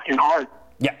too fucking hard.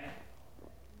 Yeah.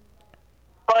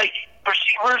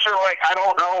 Receivers are I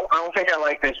don't know. I don't think I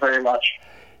like this very much.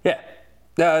 Yeah.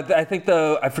 I think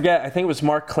it was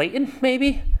Mark Clayton,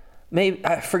 maybe?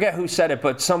 I forget who said it,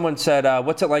 but someone said,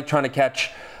 what's it like trying to catch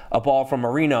a ball from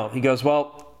Marino? He goes,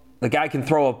 well, the guy can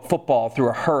throw a football through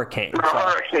a hurricane. A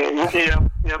hurricane,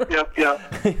 yep.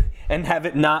 And have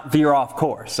it not veer off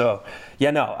course. So,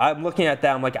 I'm looking at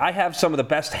that. I'm like, I have some of the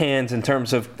best hands in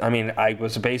terms of, I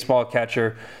was a baseball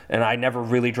catcher, and I never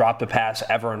really dropped a pass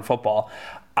ever in football.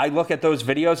 I look at those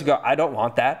videos and go, I don't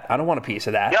want that. I don't want a piece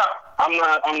of that. Yeah,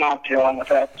 I'm not dealing with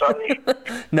that. Sorry.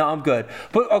 No, I'm good.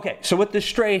 But, okay, so with the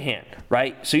Strahan,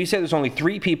 right? So you say there's only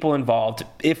 3 people involved,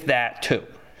 if that 2.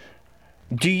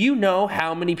 Do you know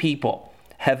how many people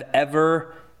have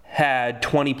ever had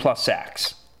 20-plus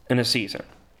sacks in a season?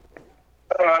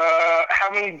 How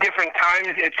many different times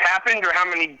it's happened, or how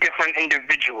many different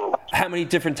individuals? How many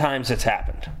different times it's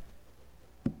happened?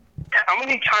 How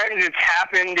many times it's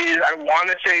happened is, I want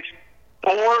to say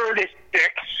 4 to 6.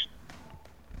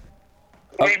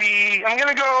 Maybe, I'm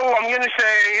going to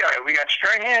say, all right, we got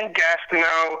Strahan,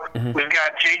 Gastineau. Mm-hmm. We've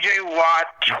got J.J. Watt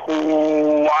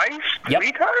twice? Yep.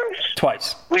 3 times?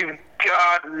 Twice. We've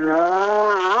got...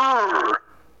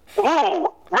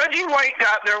 Reggie White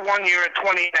got there 1 year at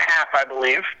 20 and a half, I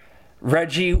believe.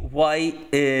 Reggie White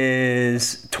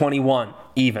is 21,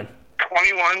 even.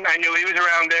 21, I knew he was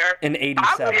around there. In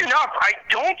 87. Oddly enough, I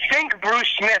don't think Bruce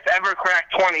Smith ever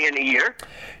cracked 20 in a year.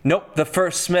 Nope, the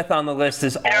first Smith on the list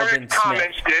is Alden Smith. Derek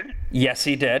Thomas did. Yes,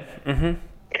 he did. Mm-hmm.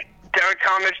 Derek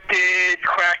Thomas did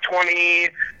crack 20.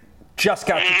 Just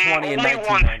got to 20 in only 1990.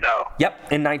 once, though.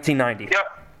 Yep, in 1990.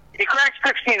 Yep. He cracked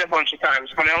 16 a bunch of times,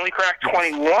 but he only cracked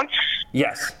 20 once.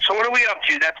 Yes. So what are we up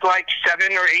to? That's like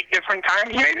 7 or 8 different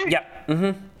times, maybe? Yep.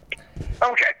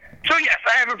 Okay. So, yes,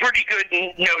 I have a pretty good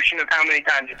notion of how many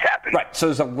times it's happened. Right. So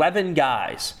there's 11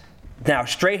 guys. Now,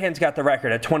 Strahan's got the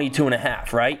record at 22 and a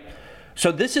half, right?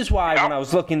 So this is why when I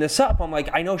was looking this up, I'm like,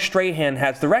 I know Strahan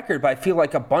has the record, but I feel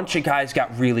like a bunch of guys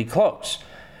got really close.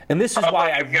 And this is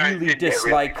why I really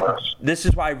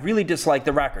dislike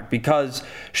the record, because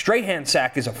Strahan's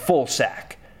sack is a full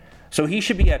sack. So he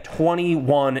should be at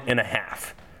 21 and a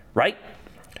half, right?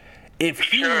 If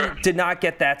he did not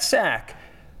get that sack,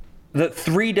 the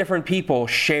 3 different people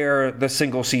share the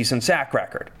single season sack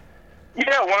record.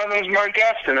 Yeah, one of them is Mark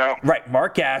Gastineau. Right,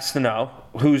 Mark Gastineau,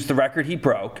 who's the record he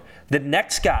broke. The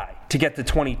next guy to get to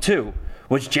 22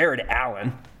 was Jared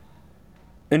Allen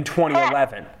in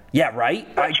 2011. Yeah,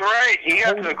 right? That's right. He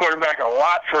got to the quarterback a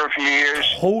lot for a few years.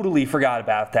 Totally forgot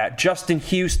about that. Justin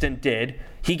Houston did.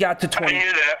 He got to 20. I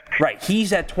knew that. Right,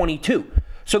 he's at 22.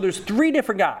 So there's 3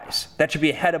 different guys that should be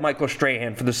ahead of Michael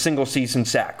Strahan for the single season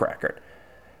sack record.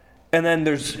 And then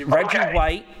there's Reggie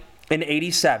White in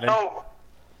 87. So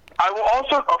I will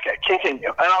also, continue.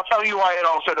 And I'll tell you why it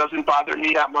also doesn't bother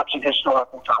me that much in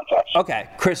historical context. Okay,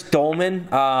 Chris Dolman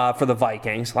for the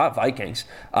Vikings, a lot of Vikings,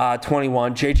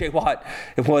 21. J.J. Watt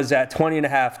was at 20 and a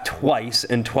half twice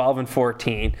in 12 and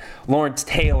 14. Lawrence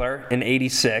Taylor in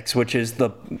 86, which is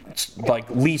the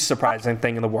least surprising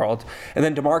thing in the world. And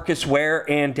then DeMarcus Ware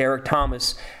and Derek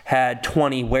Thomas had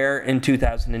 20, Ware in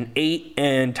 2008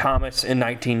 and Thomas in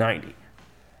 1990.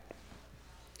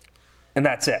 And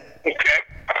that's it. Okay.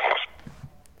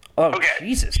 Oh,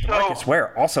 Jesus. DeMarcus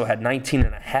Ware also had 19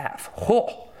 and a half.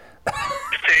 Oh.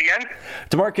 Say again?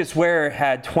 DeMarcus Ware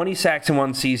had 20 sacks in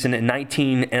one season and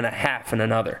 19 and a half in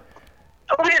another.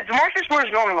 Oh, yeah, DeMarcus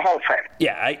Ware's going to the Hall of Fame.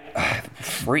 Yeah,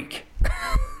 freak.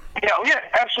 Yeah,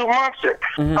 absolute monster.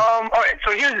 All right,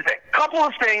 so here's the thing. Couple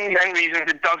of things and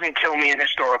reasons it doesn't kill me in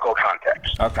historical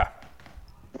context. Okay.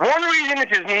 One reason it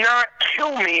does not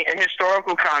kill me in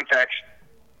historical context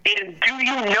is, do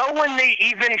you know when they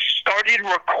even started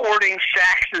recording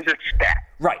sacks as a stat?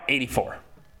 Right, 84.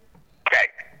 Okay.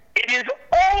 It is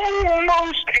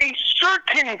almost a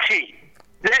certainty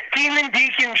that Demon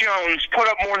Deacon Jones put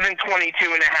up more than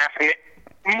 22 and a half in it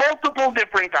multiple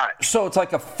different times. So it's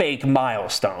like a fake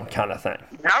milestone kind of thing.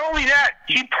 Not only that,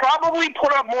 he probably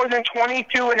put up more than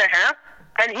 22 and a half,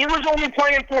 and he was only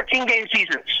playing 14-game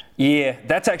seasons. Yeah,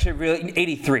 that's actually really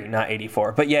 83, not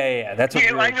 84. But yeah, that's a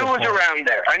really I knew it was around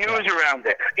there. I knew it was around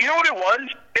there. You know what it was?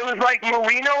 It was like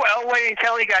Marino, Elway, and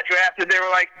Kelly got drafted. They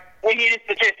were like, we need a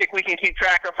statistic we can keep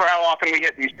track of for how often we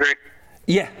hit these 3.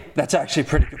 Yeah, that's actually a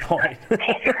pretty good point.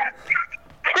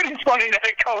 Pretty funny that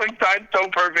it coincides so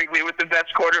perfectly with the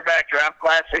best quarterback draft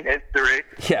class in history.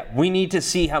 Yeah, we need to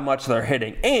see how much they're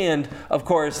hitting. And, of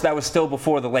course, that was still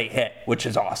before the late hit, which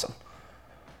is awesome.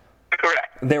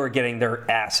 Correct. They were getting their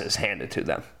asses handed to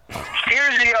them.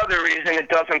 Here's the other reason it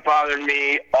doesn't bother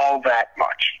me all that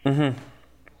much. Mm-hmm.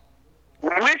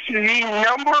 With the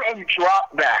number of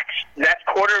dropbacks that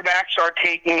quarterbacks are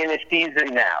taking in a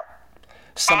season now,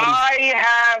 I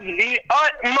have the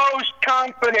utmost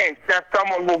confidence that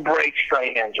someone will break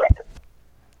Strahan's record.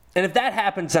 And if that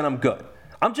happens, then I'm good.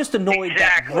 I'm just annoyed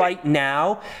that right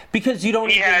now, because you don't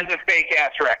He has a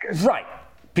fake-ass record. Right.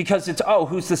 Because it's,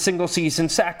 who's the single-season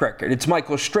sack record? It's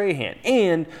Michael Strahan.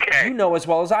 And you know as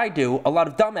well as I do, a lot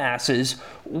of dumbasses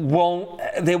will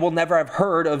never have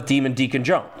heard of Demon Deacon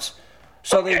Jones.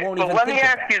 So they won't even think of that. Let me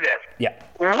ask you this. Yeah.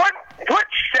 What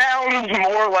sounds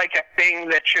more like a thing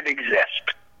that should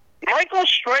exist? Michael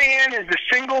Strahan is the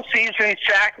single-season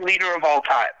sack leader of all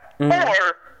time. Mm-hmm.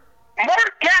 Or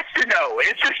Mark Gastineau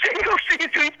is the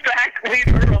single-season sack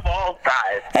leader of all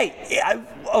time. Hey,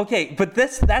 okay, but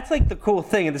that's like the cool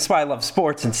thing, and this is why I love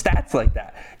sports and stats like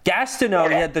that. Gastineau,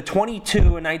 he had the 22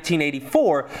 in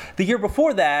 1984. The year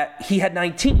before that, he had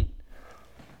 19.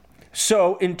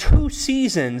 So in 2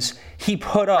 seasons, he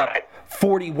put up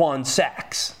 41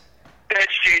 sacks. That's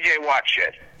J.J. Watt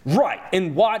shit. Right,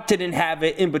 and Watt didn't have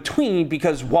it in between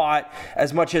because Watt,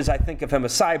 as much as I think of him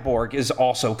as Cyborg, is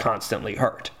also constantly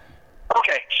hurt.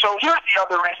 Okay, so here's the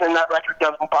other reason that record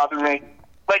doesn't bother me.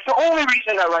 Like, the only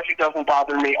reason that record doesn't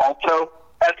bother me also,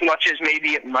 as much as maybe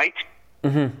it might,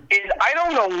 is I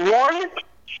don't know one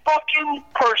fucking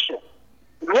person,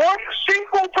 one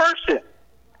single person,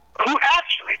 who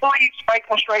actually believes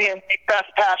Michael Strahan is the best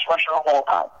pass rusher of all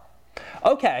time.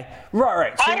 Okay,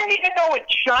 right. So, I don't even know a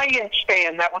Giants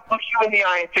fan that would look you in the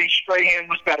eye and say Strahan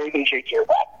was better than J.J.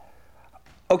 Watt.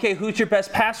 Okay, who's your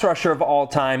best pass rusher of all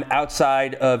time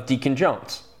outside of Deacon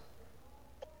Jones?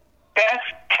 Best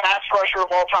pass rusher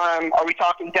of all time? Are we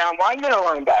talking down lineman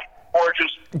or linebacker? Or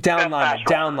just down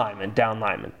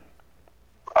lineman.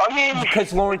 I mean,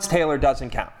 Because Lawrence Taylor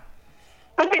doesn't count.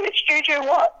 I mean, it's J.J.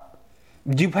 Watt.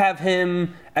 Do you have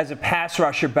him as a pass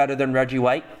rusher better than Reggie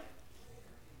White?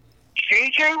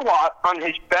 J.J. Watt, on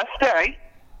his best day,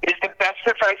 is the best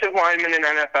defensive lineman in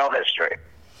NFL history.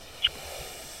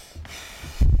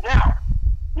 Now,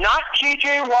 not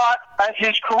J.J. Watt as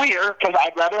his career, because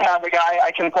I'd rather have a guy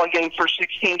I can plug in for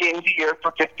 16 games a year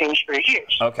for 15 straight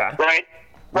years. Okay. Right?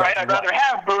 I'd rather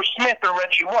have Bruce Smith or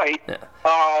Reggie White. Yeah.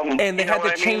 And they had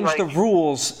to change the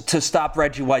rules to stop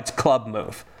Reggie White's club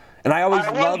move. And I always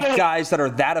love guys that are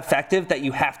that effective that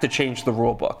you have to change the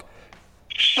rule book.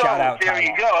 So, Shout out there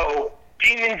you go.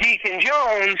 Demon Deacon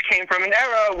Jones came from an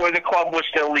era where the club was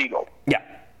still legal. Yeah.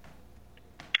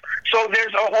 So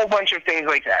there's a whole bunch of things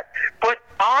like that. But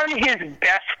on his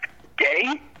best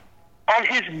day,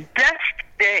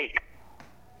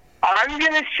 I'm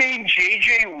going to say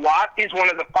J.J. Watt is one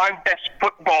of the 5 best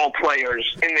football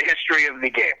players in the history of the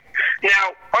game.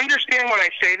 Now, understand when I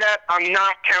say that, I'm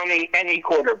not counting any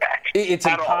quarterback. It's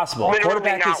impossible.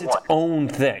 Quarterback is its own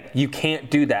thing. You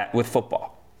can't do that with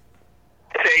football.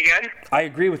 Say again? I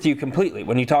agree with you completely.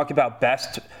 When you talk about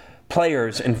best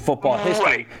players in football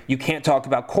history, you can't talk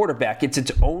about quarterback. It's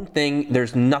its own thing.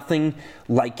 There's nothing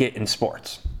like it in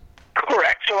sports.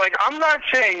 Correct. So, I'm not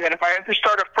saying that if I had to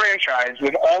start a franchise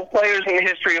with all players in the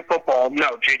history of football,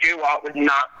 no, J.J. Watt would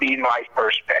not be my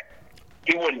first pick.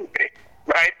 He wouldn't be,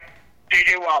 right?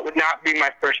 J.J. Watt would not be my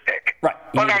first pick. Right.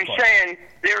 But I'm saying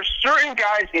there are certain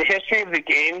guys in the history of the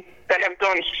game that have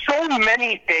done so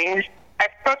many things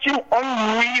at such an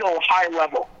unreal high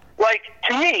level. Like,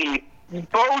 to me,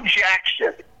 Bo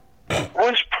Jackson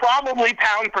was probably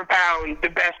pound for pound the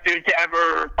best dude to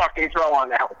ever fucking throw on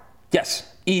the helmet.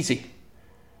 Yes, easy.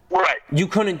 Right. You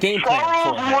couldn't game plan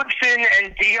Charles for him. Woodson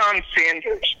and Deion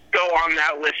Sanders go on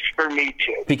that list for me,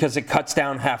 too. Because it cuts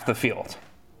down half the field.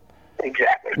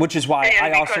 Exactly. Which is why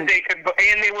and I also...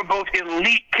 they were both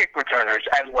elite kick returners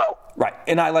as well. Right.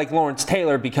 And I like Lawrence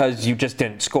Taylor because you just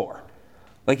didn't score.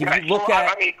 Like, if you look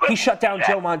at... he shut down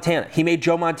Joe Montana. He made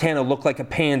Joe Montana look like a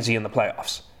pansy in the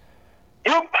playoffs.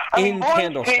 Yep.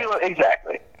 Candlestick.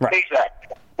 Exactly. Right.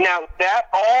 Exactly. Now, that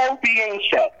all being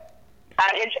said,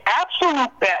 at his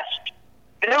absolute best,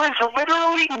 there is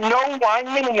literally no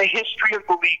lineman in the history of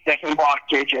the league that can block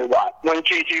J.J. Watt when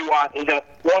J.J. Watt is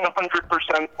at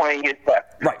 100% playing his best.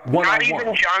 Right, Not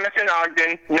even Jonathan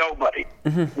Ogden. Nobody.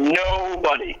 Mm-hmm.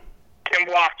 Nobody can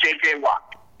block J.J.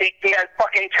 Watt. He has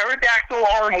fucking pterodactyl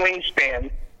arm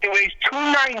wingspan. He weighs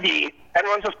 290 and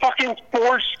runs a fucking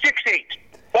 4.68.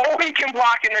 All he can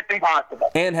block, and it's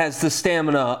impossible. And has the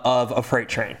stamina of a freight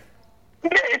train. Yeah,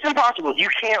 it's impossible. You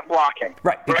can't block him.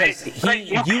 Right, because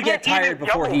you get tired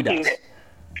before he does.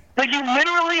 Like, you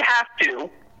literally have to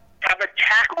have a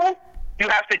tackle, you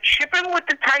have to chip in with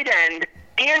the tight end,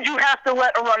 and you have to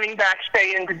let a running back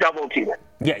stay into double team it.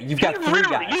 Yeah, you've got 3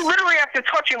 guys. You literally have to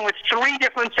touch him with 3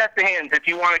 different sets of hands if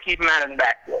you want to keep him out of the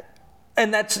backfield.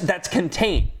 And that's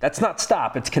contain. That's not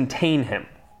stop. It's contain him.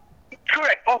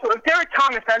 Correct. Also, if Derek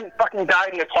Thomas hadn't fucking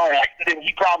died in a car accident,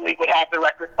 he probably would have the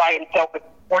record by himself at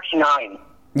 49.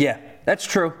 Yeah, that's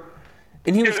true.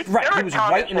 And he was right. He was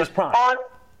right in his prime. Oh,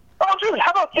 dude,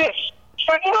 how about this?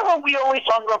 So you know how we always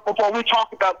talk about football? We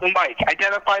talk about the mic.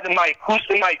 Identify the mic. Who's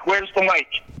the mic? Where's the mic?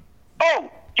 Oh,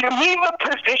 give me a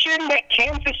position that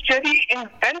Kansas City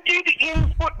invented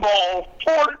in football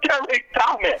for Derek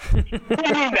Thomas. You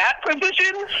mean that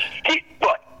position?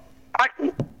 Look,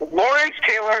 Lawrence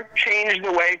Taylor changed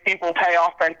the way people pay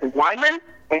offensive linemen,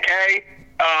 okay?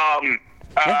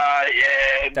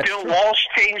 Bill Walsh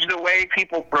changed the way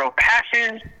people throw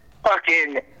passes.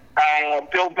 Fucking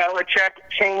Bill Belichick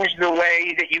changed the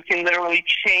way that you can literally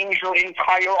change your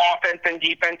entire offense and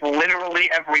defense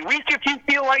literally every week if you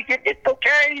feel like it. It's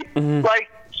okay. Mm-hmm. Like,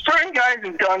 certain guys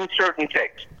have done certain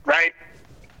things, right?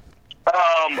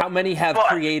 How many have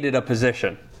created a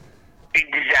position?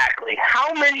 Exactly.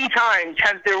 How many times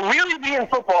has there really been in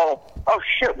football, oh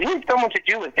shit, we need someone to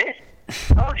do with this?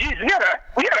 Oh geez, we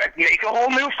gotta make a whole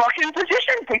new fucking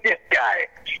position for this guy.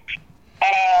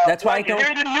 That's why I don't.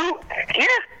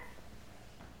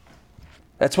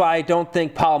 That's why I don't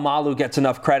think Polamalu gets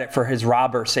enough credit for his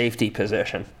robber safety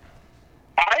position.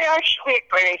 I actually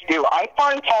agree with you. I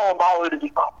find Polamalu to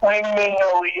be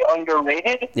criminally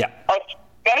underrated. Yeah.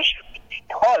 Especially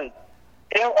because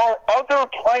there are other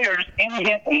players in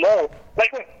his mold.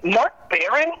 Like Mark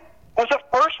Barron was a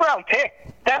first-round pick.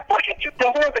 That fucking dude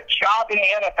doesn't have a job in the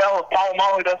NFL if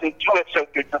Polamalu doesn't do it so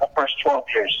good for the first 12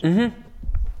 years. Mm-hmm.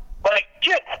 Like,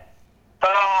 shit.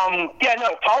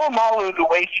 Polamalu, the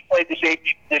way he played the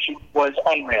safety position was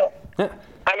unreal.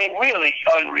 I mean, really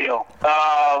unreal.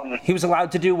 He was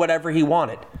allowed to do whatever he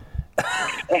wanted.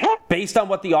 Based on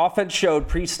what the offense showed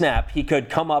pre-snap, he could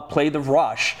come up, play the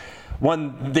rush,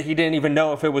 one that he didn't even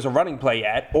know if it was a running play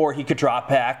yet, or he could drop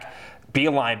back, be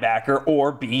a linebacker,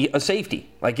 or be a safety.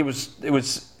 Like it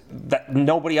was that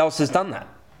nobody else has done that.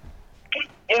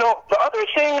 You know, the other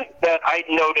thing that I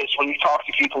notice when you talk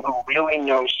to people who really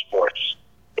know sports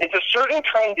is a certain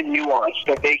kind of nuance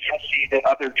that they can see that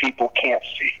other people can't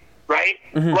see, right?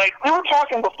 Mm-hmm. Like, we were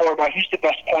talking before about who's the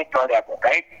best point guard ever,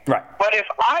 right? Right. But if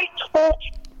I told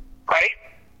you, right,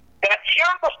 that here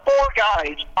are the 4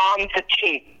 guys on the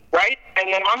team, right?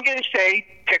 And then I'm going to say,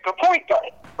 pick a point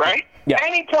guard, right? Yeah.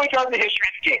 Any point guard in the history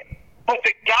of the game. But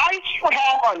the guys you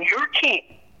have on your team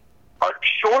are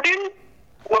Jordan,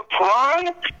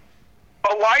 LeBron,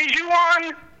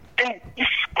 Olajuwon, and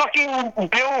fucking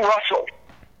Bill Russell.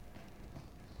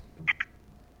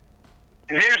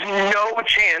 There's no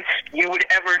chance you would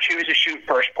ever choose a shoot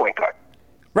first point guard.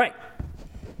 Right.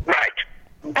 Right.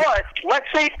 But let's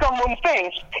say someone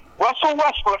thinks Russell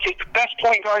Westbrook is the best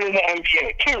point guard in the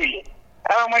NBA, period.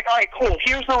 And I'm like, all right, cool.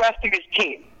 Here's the rest of his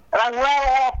team. And I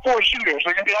rattle off 4 shooters.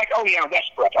 They're going to be like, oh, yeah,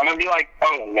 Westbrook. I'm going to be like,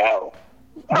 oh, no.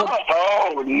 Well,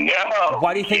 oh, no.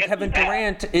 Why do you think Kevin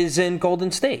Durant is in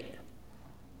Golden State?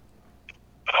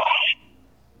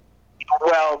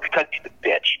 Well, because he's a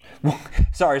bitch.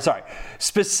 Sorry.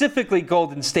 Specifically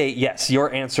Golden State, yes,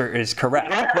 your answer is correct.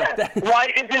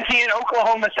 Why isn't he in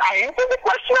Oklahoma? I answered the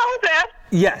question I was asked.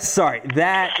 Yes, sorry.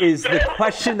 That is the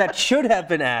question that should have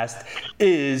been asked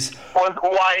was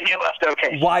why he left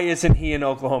OKC. Why isn't he in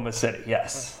Oklahoma City?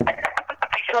 Yes.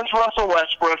 Because Russell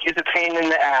Westbrook is a pain in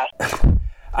the ass.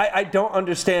 I don't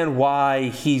understand why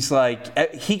he's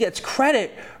like, he gets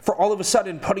credit for all of a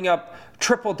sudden putting up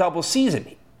triple-double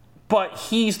season. But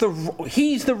he's the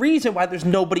reason why there's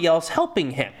nobody else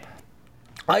helping him.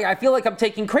 I feel like I'm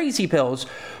taking crazy pills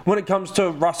when it comes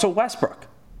to Russell Westbrook.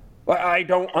 I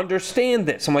don't understand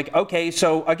this. I'm like, okay,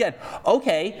 so again,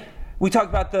 we talked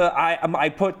about I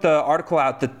put the article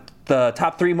out, the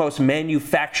top 3 most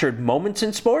manufactured moments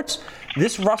in sports.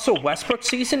 This Russell Westbrook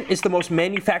season is the most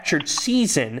manufactured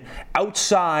season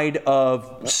outside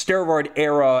of steroid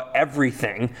era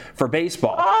everything for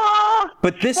baseball.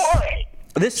 But this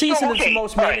season is the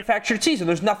most manufactured season.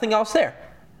 There's nothing else there.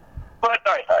 But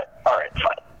all right,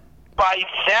 fine. By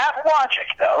that logic,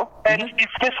 though, and if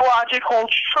this logic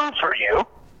holds true for you,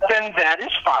 then that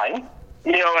is fine.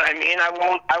 You know what I mean? I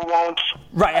won't.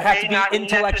 Right, I have to be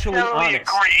intellectually honest.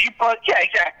 Agree, but yeah,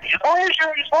 exactly. As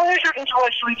long as you're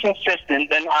intellectually consistent,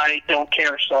 then I don't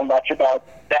care so much about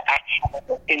the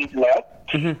actual ins and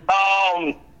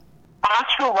outs.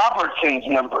 Oscar Robertson's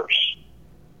numbers,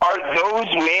 are those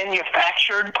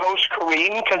manufactured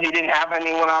post-Kareem because he didn't have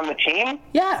anyone on the team?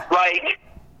 Yeah.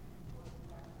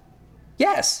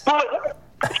 Yes. But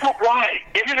why?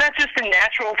 Isn't that just the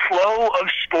natural flow of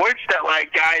sports that,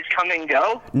 like, guys come and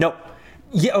go? No.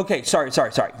 Yeah, okay, sorry.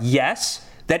 Yes,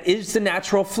 that is the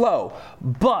natural flow.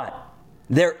 But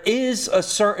there is a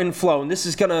certain flow, and this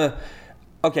is going to...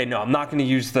 Okay, no, I'm not going to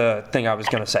use the thing I was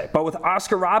going to say. But with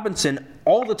Oscar Robertson,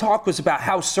 all the talk was about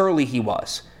how surly he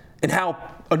was and how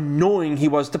annoying he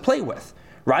was to play with,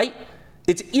 right?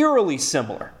 It's eerily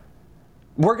similar.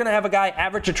 We're going to have a guy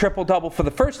average a triple-double for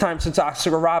the first time since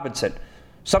Oscar Robertson.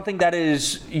 Something that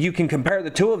is, you can compare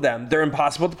the two of them, they're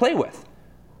impossible to play with.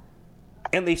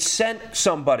 And they sent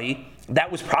somebody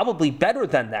that was probably better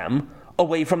than them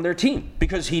away from their team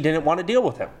because he didn't want to deal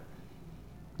with him.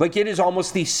 Like, it is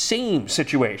almost the same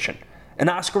situation. And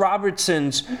Oscar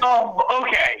Robertson's... Oh,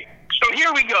 okay. So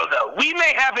here we go, though. We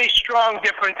may have a strong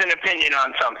difference in opinion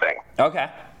on something. Okay.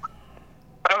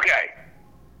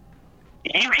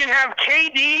 You can have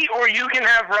KD or you can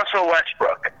have Russell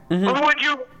Westbrook. Mm-hmm. Who would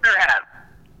you rather have?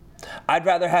 I'd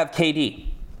rather have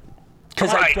KD.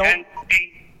 Because and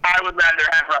I would rather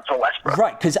have Russell Westbrook.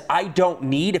 Right, because I don't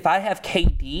need... If I have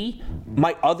KD,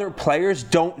 my other players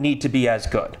don't need to be as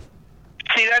good.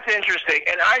 See, that's interesting.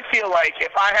 And I feel like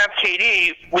if I have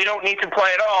KD, we don't need to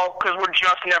play at all because we're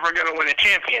just never going to win a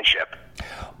championship.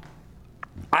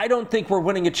 I don't think we're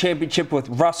winning a championship with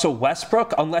Russell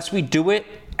Westbrook unless we do it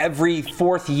every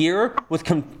 4th year with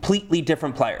completely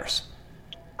different players.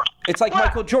 It's like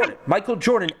Michael Jordan. Michael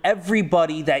Jordan,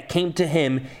 everybody that came to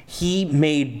him, he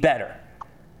made better.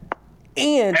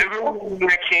 And everyone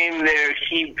that came there,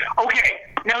 okay.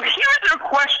 Now, here's a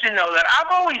question, though, that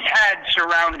I've always had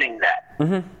surrounding that.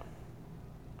 Mm-hmm.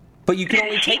 But you can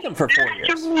only take them for 4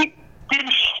 years. Did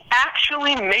he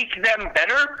actually make them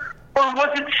better? Or was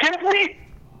it simply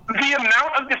the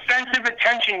amount of defensive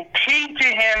attention paid to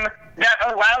him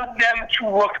that allowed them to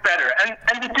look better?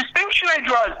 And the distinction I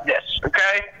draw is this,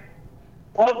 okay?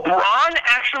 LeBron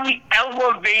actually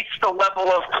elevates the level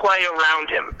of play around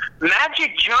him.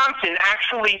 Magic Johnson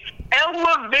actually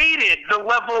elevated the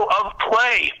level of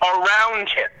play around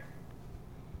him.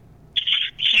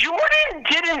 Jordan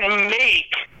didn't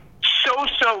make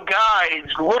so-so guys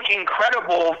look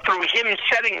incredible through him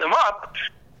setting them up.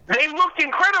 They looked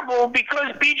incredible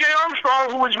because B.J.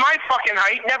 Armstrong, who was my fucking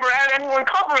height, never had anyone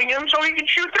covering him so he could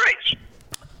shoot threes.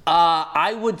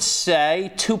 I would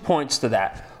say 2 points to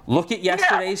that. Look at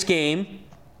yesterday's game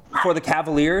for the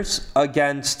Cavaliers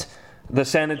against the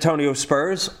San Antonio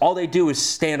Spurs. All they do is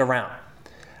stand around.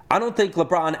 I don't think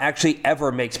LeBron actually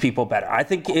ever makes people better. I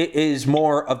think it is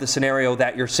more of the scenario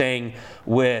that you're saying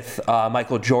with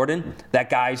Michael Jordan, that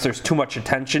guys, there's too much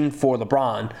attention for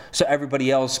LeBron, so everybody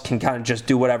else can kind of just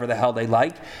do whatever the hell they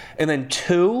like. And then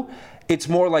 2, it's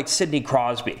more like Sidney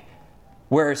Crosby,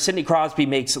 where Sidney Crosby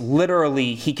makes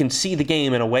literally, he can see the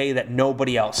game in a way that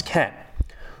nobody else can.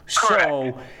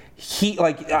 So he,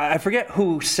 like, I forget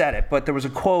who said it, but there was a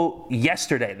quote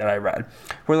yesterday that I read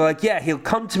where they're like, yeah, he'll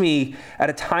come to me at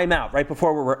a timeout right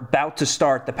before we're about to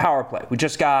start the power play. We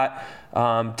just got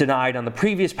denied on the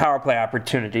previous power play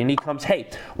opportunity. And he comes, hey,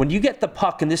 when you get the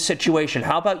puck in this situation,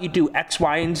 how about you do X,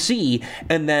 Y, and Z,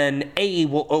 and then A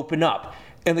will open up.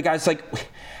 And the guy's like,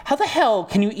 how the hell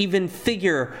can you even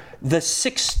figure the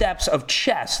 6 steps of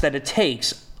chess that it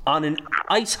takes on an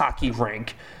ice hockey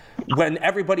rink when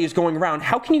everybody is going around?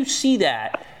 How can you see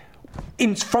that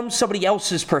from somebody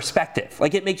else's perspective?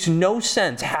 Like, it makes no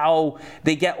sense how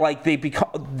they get, like, they become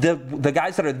the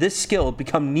guys that are this skilled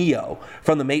become Neo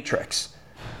from the Matrix.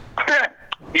 Yeah,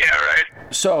 right.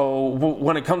 So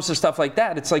when it comes to stuff like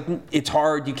that, it's like, it's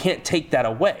hard. You can't take that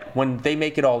away. When they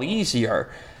make it all easier,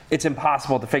 it's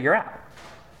impossible to figure out.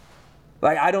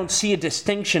 Like, I don't see a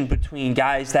distinction between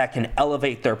guys that can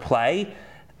elevate their play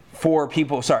for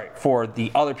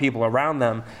the other people around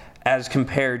them as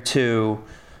compared to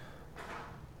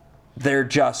they're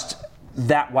just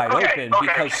that wide open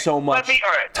because so much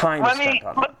time is spent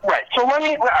on them. Right. So let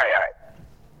me. All right.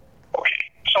 Okay.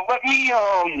 So let me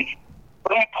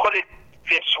put it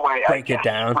this way. Break it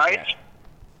down. Right.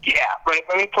 Yeah. Right.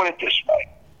 Let me put it this way.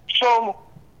 So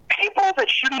people that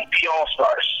shouldn't be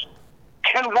all-stars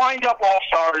can wind up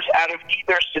all-stars out of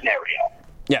either scenario.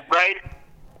 Yeah. Right.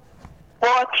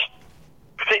 But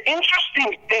the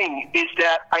interesting thing is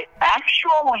that I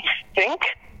actually think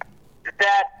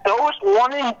that those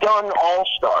one-and-done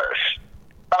all-stars,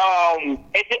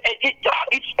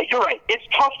 you're right, it's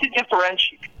tough to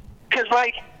differentiate. Because,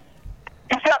 like,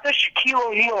 you've got the Shaquille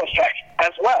O'Neal effect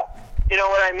as well. You know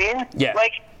what I mean? Yeah.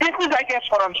 Like, this is, I guess,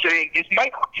 what I'm saying, is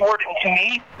Michael Jordan, to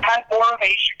me, had more of a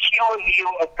Shaquille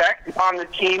O'Neal effect on the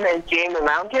team and game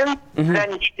around him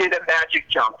than he did a Magic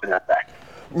Johnson effect.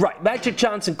 Right. Magic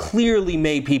Johnson clearly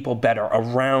made people better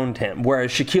around him,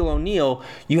 whereas Shaquille O'Neal,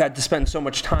 you had to spend so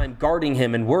much time guarding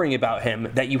him and worrying about him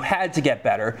that you had to get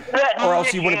better, or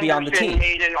else you wouldn't be on the team.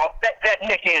 That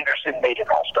Nick Anderson made an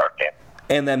all-star game.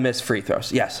 And then missed free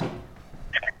throws, yes.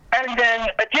 And then,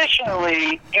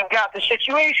 additionally, you've got the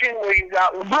situation where you've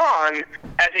got LeBron.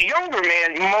 As a younger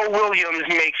man, Mo Williams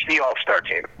makes the all-star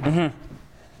team.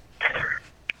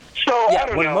 So,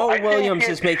 yeah, when Mo Williams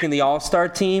is making the all-star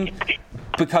team,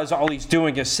 because all he's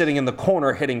doing is sitting in the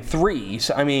corner hitting threes.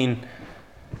 I mean,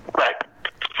 right.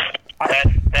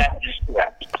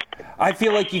 I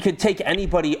feel like you could take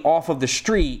anybody off of the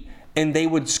street and they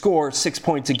would score 6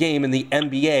 points a game in the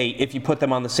NBA if you put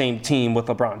them on the same team with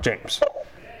LeBron James.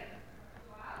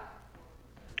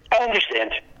 I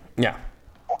understand. Yeah.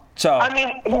 So I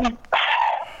mean,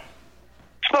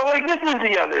 so like this is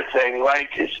the other thing. Like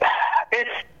it's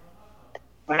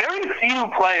very few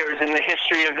players in the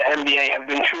history of the NBA have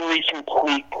been truly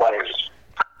complete players.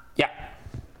 Yeah.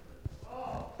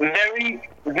 Very,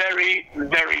 very,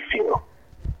 very few.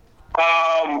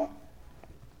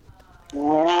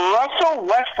 Russell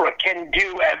Westbrook can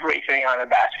do everything on a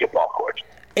basketball court.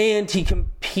 And he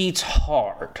competes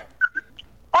hard.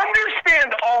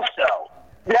 Understand also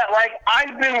that, like,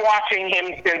 I've been watching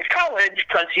him since college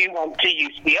because he went to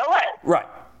UCLA. Right.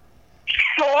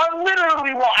 So I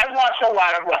watched a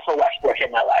lot of Russell Westbrook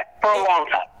in my life for a long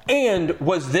time. And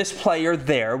was this player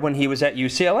there when he was at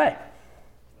UCLA?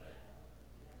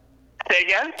 Say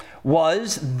again?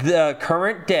 Was the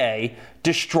current day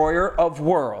destroyer of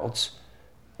worlds,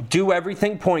 do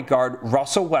everything point guard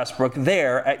Russell Westbrook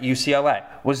there at UCLA?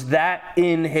 Was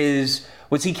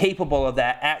he capable of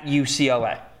that at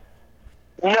UCLA?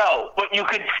 No, but you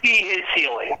could see his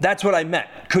ceiling. That's what I meant.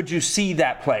 Could you see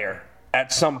that player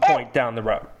at some point down the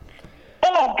road?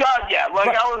 Oh, God, yeah. Like,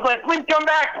 right. I was like, please come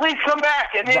back.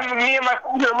 And then me and my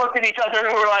father looked at each other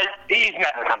and we were like, he's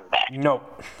never coming back.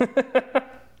 Nope.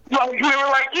 Like, we were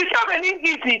like, he's coming.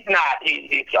 He's not.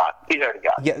 He's gone. He's already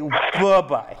gone. Yeah,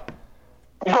 bye-bye.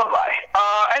 Bye-bye.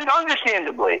 And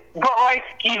understandably. But, like,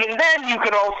 even then, you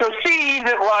could also see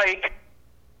that, like,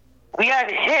 we had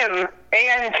him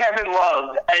and Kevin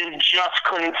Love and just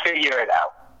couldn't figure it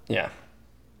out. Yeah.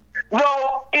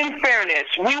 Though, in fairness,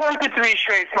 we went to 3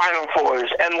 straight Final Fours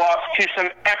and lost to some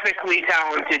epically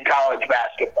talented college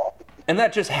basketball. And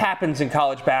that just happens in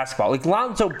college basketball. Like,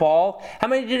 Lonzo Ball, how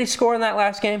many did he score in that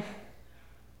last game?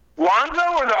 Lonzo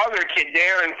or the other kid,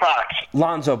 Darren Fox?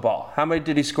 Lonzo Ball. How many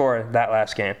did he score in that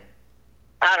last game?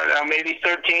 I don't know, maybe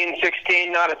 13,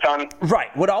 16, not a ton.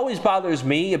 Right. What always bothers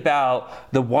me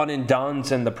about the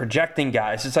one-and-dones and the projecting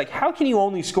guys, it's like, how can you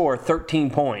only score 13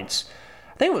 points?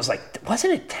 I think it was like,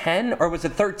 wasn't it 10 or was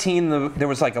it 13? There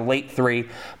was like a late 3.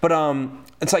 But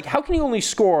it's like, how can you only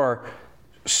score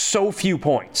so few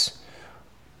points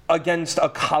against a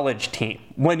college team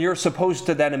when you're supposed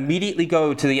to then immediately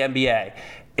go to the NBA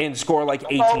and score like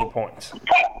 18 points?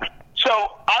 So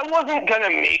I wasn't going to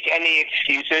make any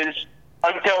excuses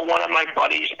until one of my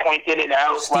buddies pointed it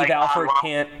out. Steve Alford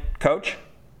can't coach?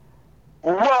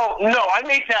 Well, no, I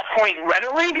make that point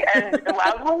readily and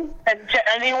loudly, and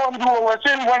to anyone who will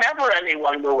listen, whenever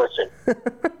anyone will listen.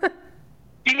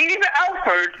 Steve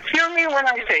Alford, hear me when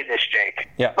I say this, Jake.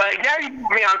 Yeah. Like, now you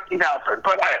put me on Steve Alford.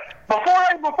 But before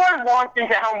I launch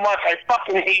into how much I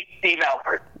fucking hate Steve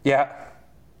Alford. Yeah.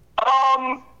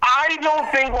 I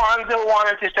don't think Lonzo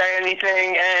wanted to say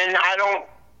anything, and I don't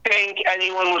think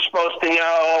anyone was supposed to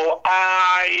know.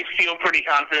 I feel pretty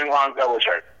confident Lonzo was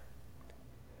hurt.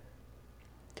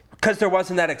 Because there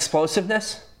wasn't that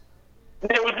explosiveness?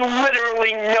 There was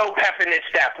literally no pep in his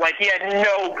step. Like, he had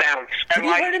no bounce. Did he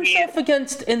hurt himself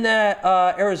against in that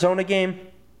Arizona game?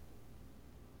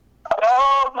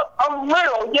 A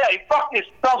little, yeah. He fucked his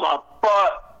thumb up.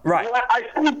 But right. What I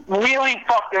think really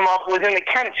fucked him up was in the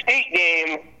Kent State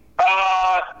game.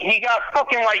 He got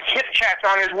fucking, like, hip checked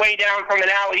on his way down from an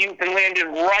alley-oop and landed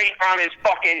right on his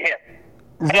fucking hip.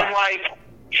 Right. And, like,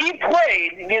 he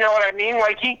played, you know what I mean?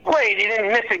 Like, he played. He didn't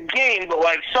miss a game, but,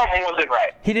 like, something wasn't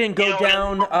right. He didn't go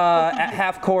down at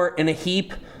half court in a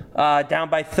heap, down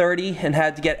by 30, and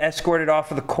had to get escorted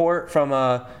off of the court from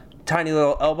a tiny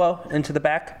little elbow into the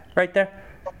back right there?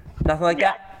 Nothing like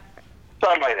that?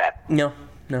 Something like that. No.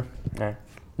 All right.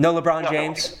 No LeBron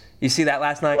James? You see that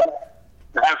last night?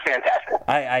 That's fantastic.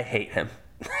 I hate him.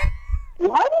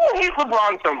 Why do you hate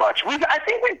LeBron so much? I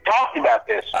think we've talked about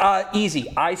this.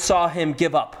 Easy. I saw him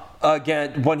give up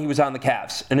again when he was on the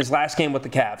Cavs. In his last game with the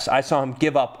Cavs, I saw him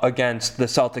give up against the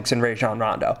Celtics and Rajon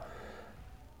Rondo.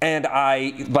 And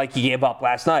he gave up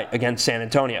last night against San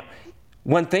Antonio.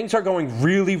 When things are going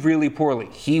really, really poorly,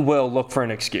 he will look for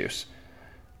an excuse.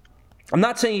 I'm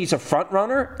not saying he's a front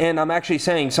runner, and I'm actually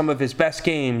saying some of his best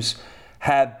games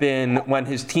have been when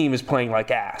his team is playing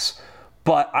like ass.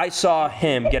 But I saw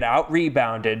him get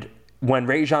out-rebounded when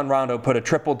Rajon Rondo put a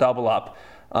triple-double up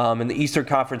in the Eastern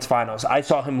Conference Finals. I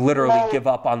saw him literally give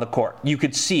up on the court. You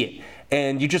could see it,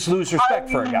 and you just lose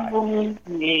respect for a guy.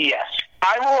 Yes.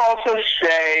 I will also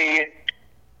say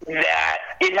that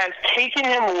it has taken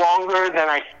him longer than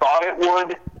I thought it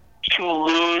would to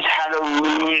lose how to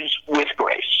lose with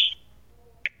grace.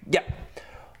 Yeah.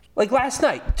 Like last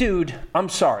night, dude, I'm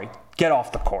sorry. Get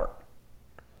off the court.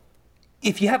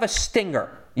 If you have a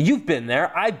stinger, you've been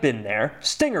there, I've been there,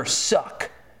 stingers suck.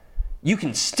 You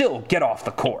can still get off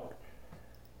the court.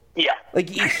 Yeah. Like,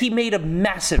 he made a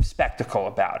massive spectacle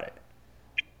about it.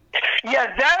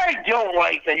 Yeah, that I don't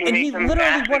like. That he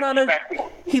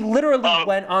literally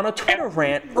went on a Twitter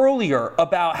rant earlier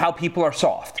about how people are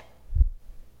soft.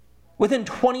 Within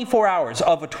 24 hours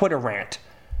of a Twitter rant.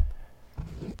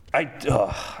 There's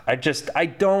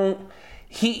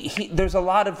a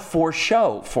lot of for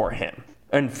show for him.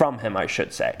 And from him, I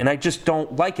should say. And I just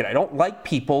don't like it. I don't like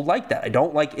people like that. I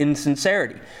don't like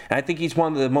insincerity. And I think he's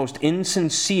one of the most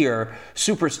insincere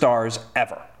superstars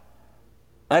ever.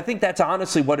 I think that's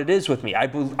honestly what it is with me. I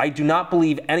do not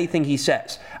believe anything he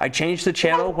says. I change the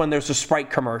channel when there's a Sprite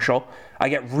commercial. I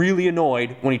get really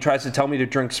annoyed when he tries to tell me to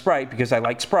drink Sprite because I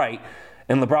like Sprite.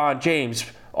 And LeBron James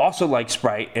also likes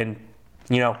Sprite and,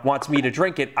 wants me to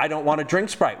drink it. I don't want to drink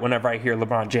Sprite whenever I hear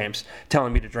LeBron James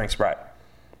telling me to drink Sprite.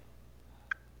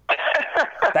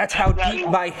 That's how deep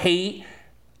my hate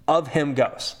of him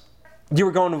goes. You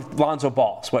were going with Lonzo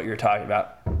Ball, is what you were talking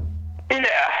about. Yeah,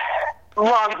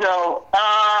 Lonzo.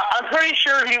 I'm pretty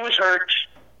sure he was hurt.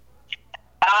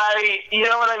 You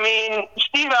know what I mean?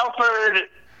 Steve Alford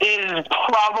is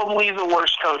probably the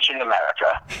worst coach in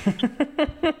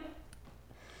America.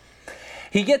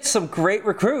 He gets some great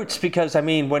recruits because,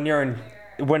 when you're in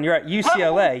when you're at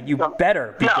UCLA, you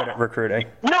better be good at recruiting.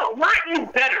 No, not you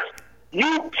better.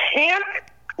 You can't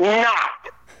not.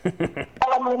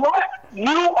 Unless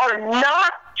you are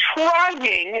not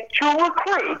trying to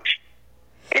recruit,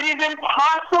 it is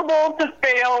impossible to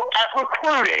fail at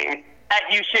recruiting at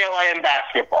UCLA in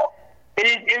basketball. It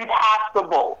is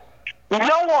impossible.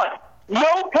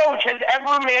 No coach has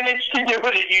ever managed to do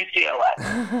it at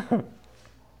UCLA.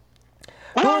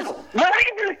 Not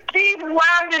even Steve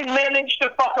Lavin managed to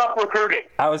fuck up recruiting.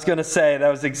 I was going to say, I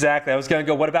was going to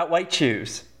go, what about white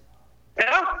shoes?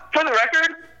 Yeah, for the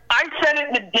record, I said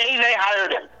it the day they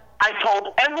hired him. I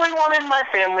told everyone in my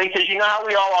family, because you know how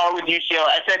we all are with UCLA,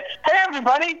 I said, hey,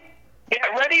 everybody, get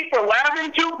ready for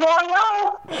Lavin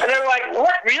 2.0. And they were like,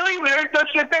 what, really? We heard such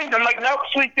good things. I'm like, nope,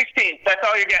 Sweet 16. That's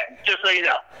all you're getting, just so you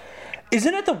know.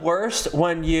 Isn't it the worst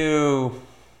when you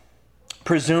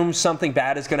presume something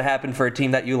bad is going to happen for a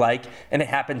team that you like, and it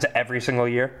happens every single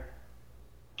year?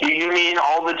 Do you mean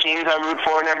all the teams I root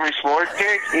for in every sport,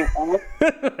 Jake?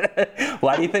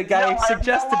 Why do you think I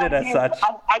suggested it as such?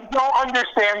 I don't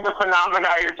understand the phenomena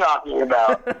you're talking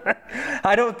about.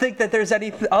 I don't think that there's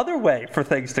any other way for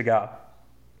things to go.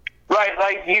 Right,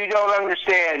 like you don't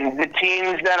understand. The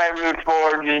teams that I root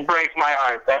for just break my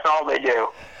heart. That's all they do.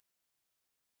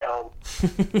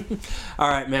 All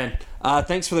right, man.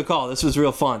 Thanks for the call. This was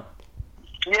real fun.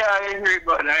 Yeah, I agree,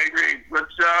 bud. I agree.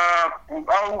 Let's,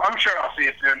 I'm sure I'll see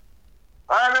you soon.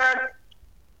 All right, man.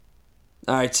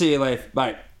 All right, see you later.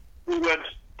 Bye. Good.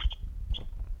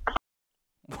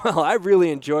 Well, I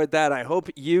really enjoyed that. I hope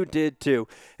you did too.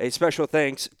 A special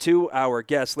thanks to our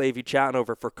guest, Levi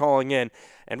Chatnover, for calling in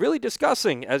and really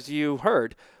discussing, as you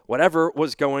heard, whatever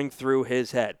was going through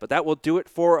his head. But that will do it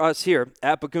for us here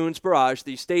at Bagoons Barrage,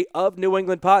 the State of New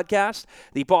England podcast.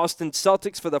 The Boston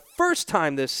Celtics, for the first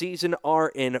time this season, are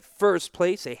in first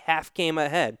place, a half game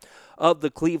ahead of the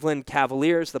Cleveland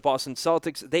Cavaliers. The Boston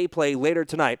Celtics, they play later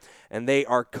tonight, and they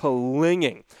are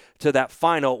clinging to that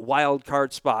final wild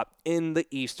card spot in the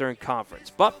Eastern Conference.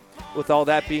 But with all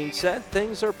that being said,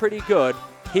 things are pretty good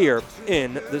here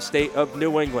in the state of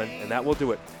New England, and that will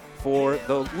do it for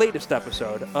the latest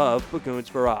episode of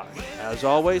Bagoons Barrage. As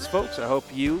always, folks, I hope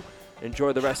you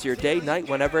enjoy the rest of your day, night,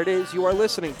 whenever it is you are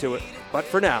listening to it. But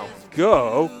for now,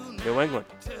 go New England.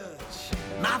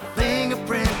 My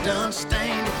fingerprint done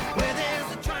stained.